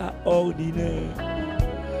 l'extraordinaire.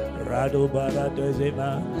 Le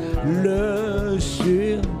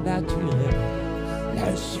surnaturel,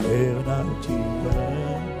 le surnaturel,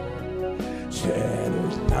 c'est le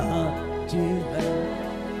naturel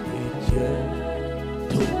de Dieu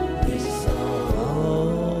tout-puissant,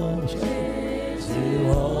 Jésus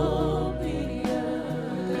au milieu.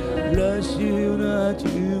 Le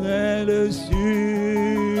surnaturel, le surnaturel,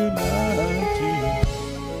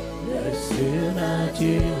 le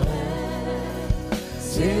surnaturel.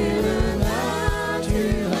 C'est le naturel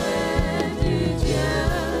du Dieu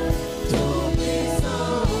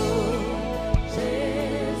tout-puissant,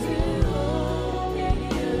 Jésus au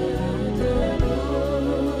milieu de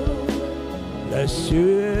nous. Le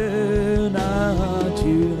surnaturel,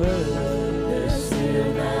 le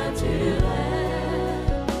surnaturel,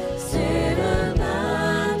 c'est le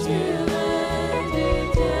naturel du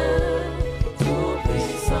Dieu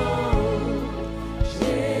tout-puissant,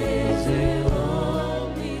 Jésus au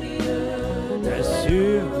le surnaturel,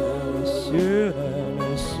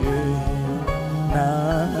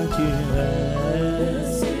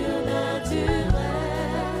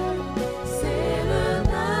 c'est le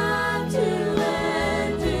naturel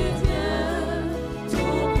du Dieu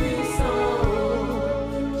tout-puissant,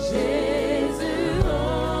 Jésus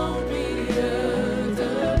au milieu de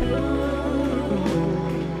nous.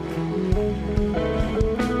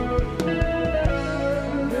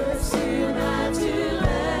 Le surnaturel,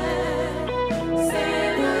 c'est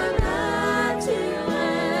le naturel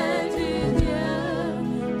du Dieu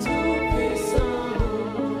tout-puissant,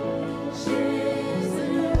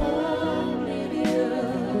 Jésus au milieu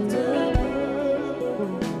de nous.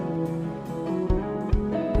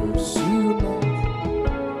 Le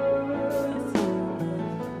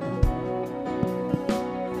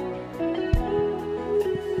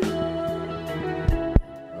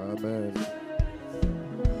Amen.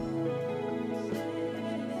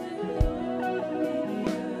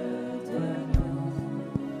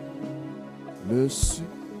 Le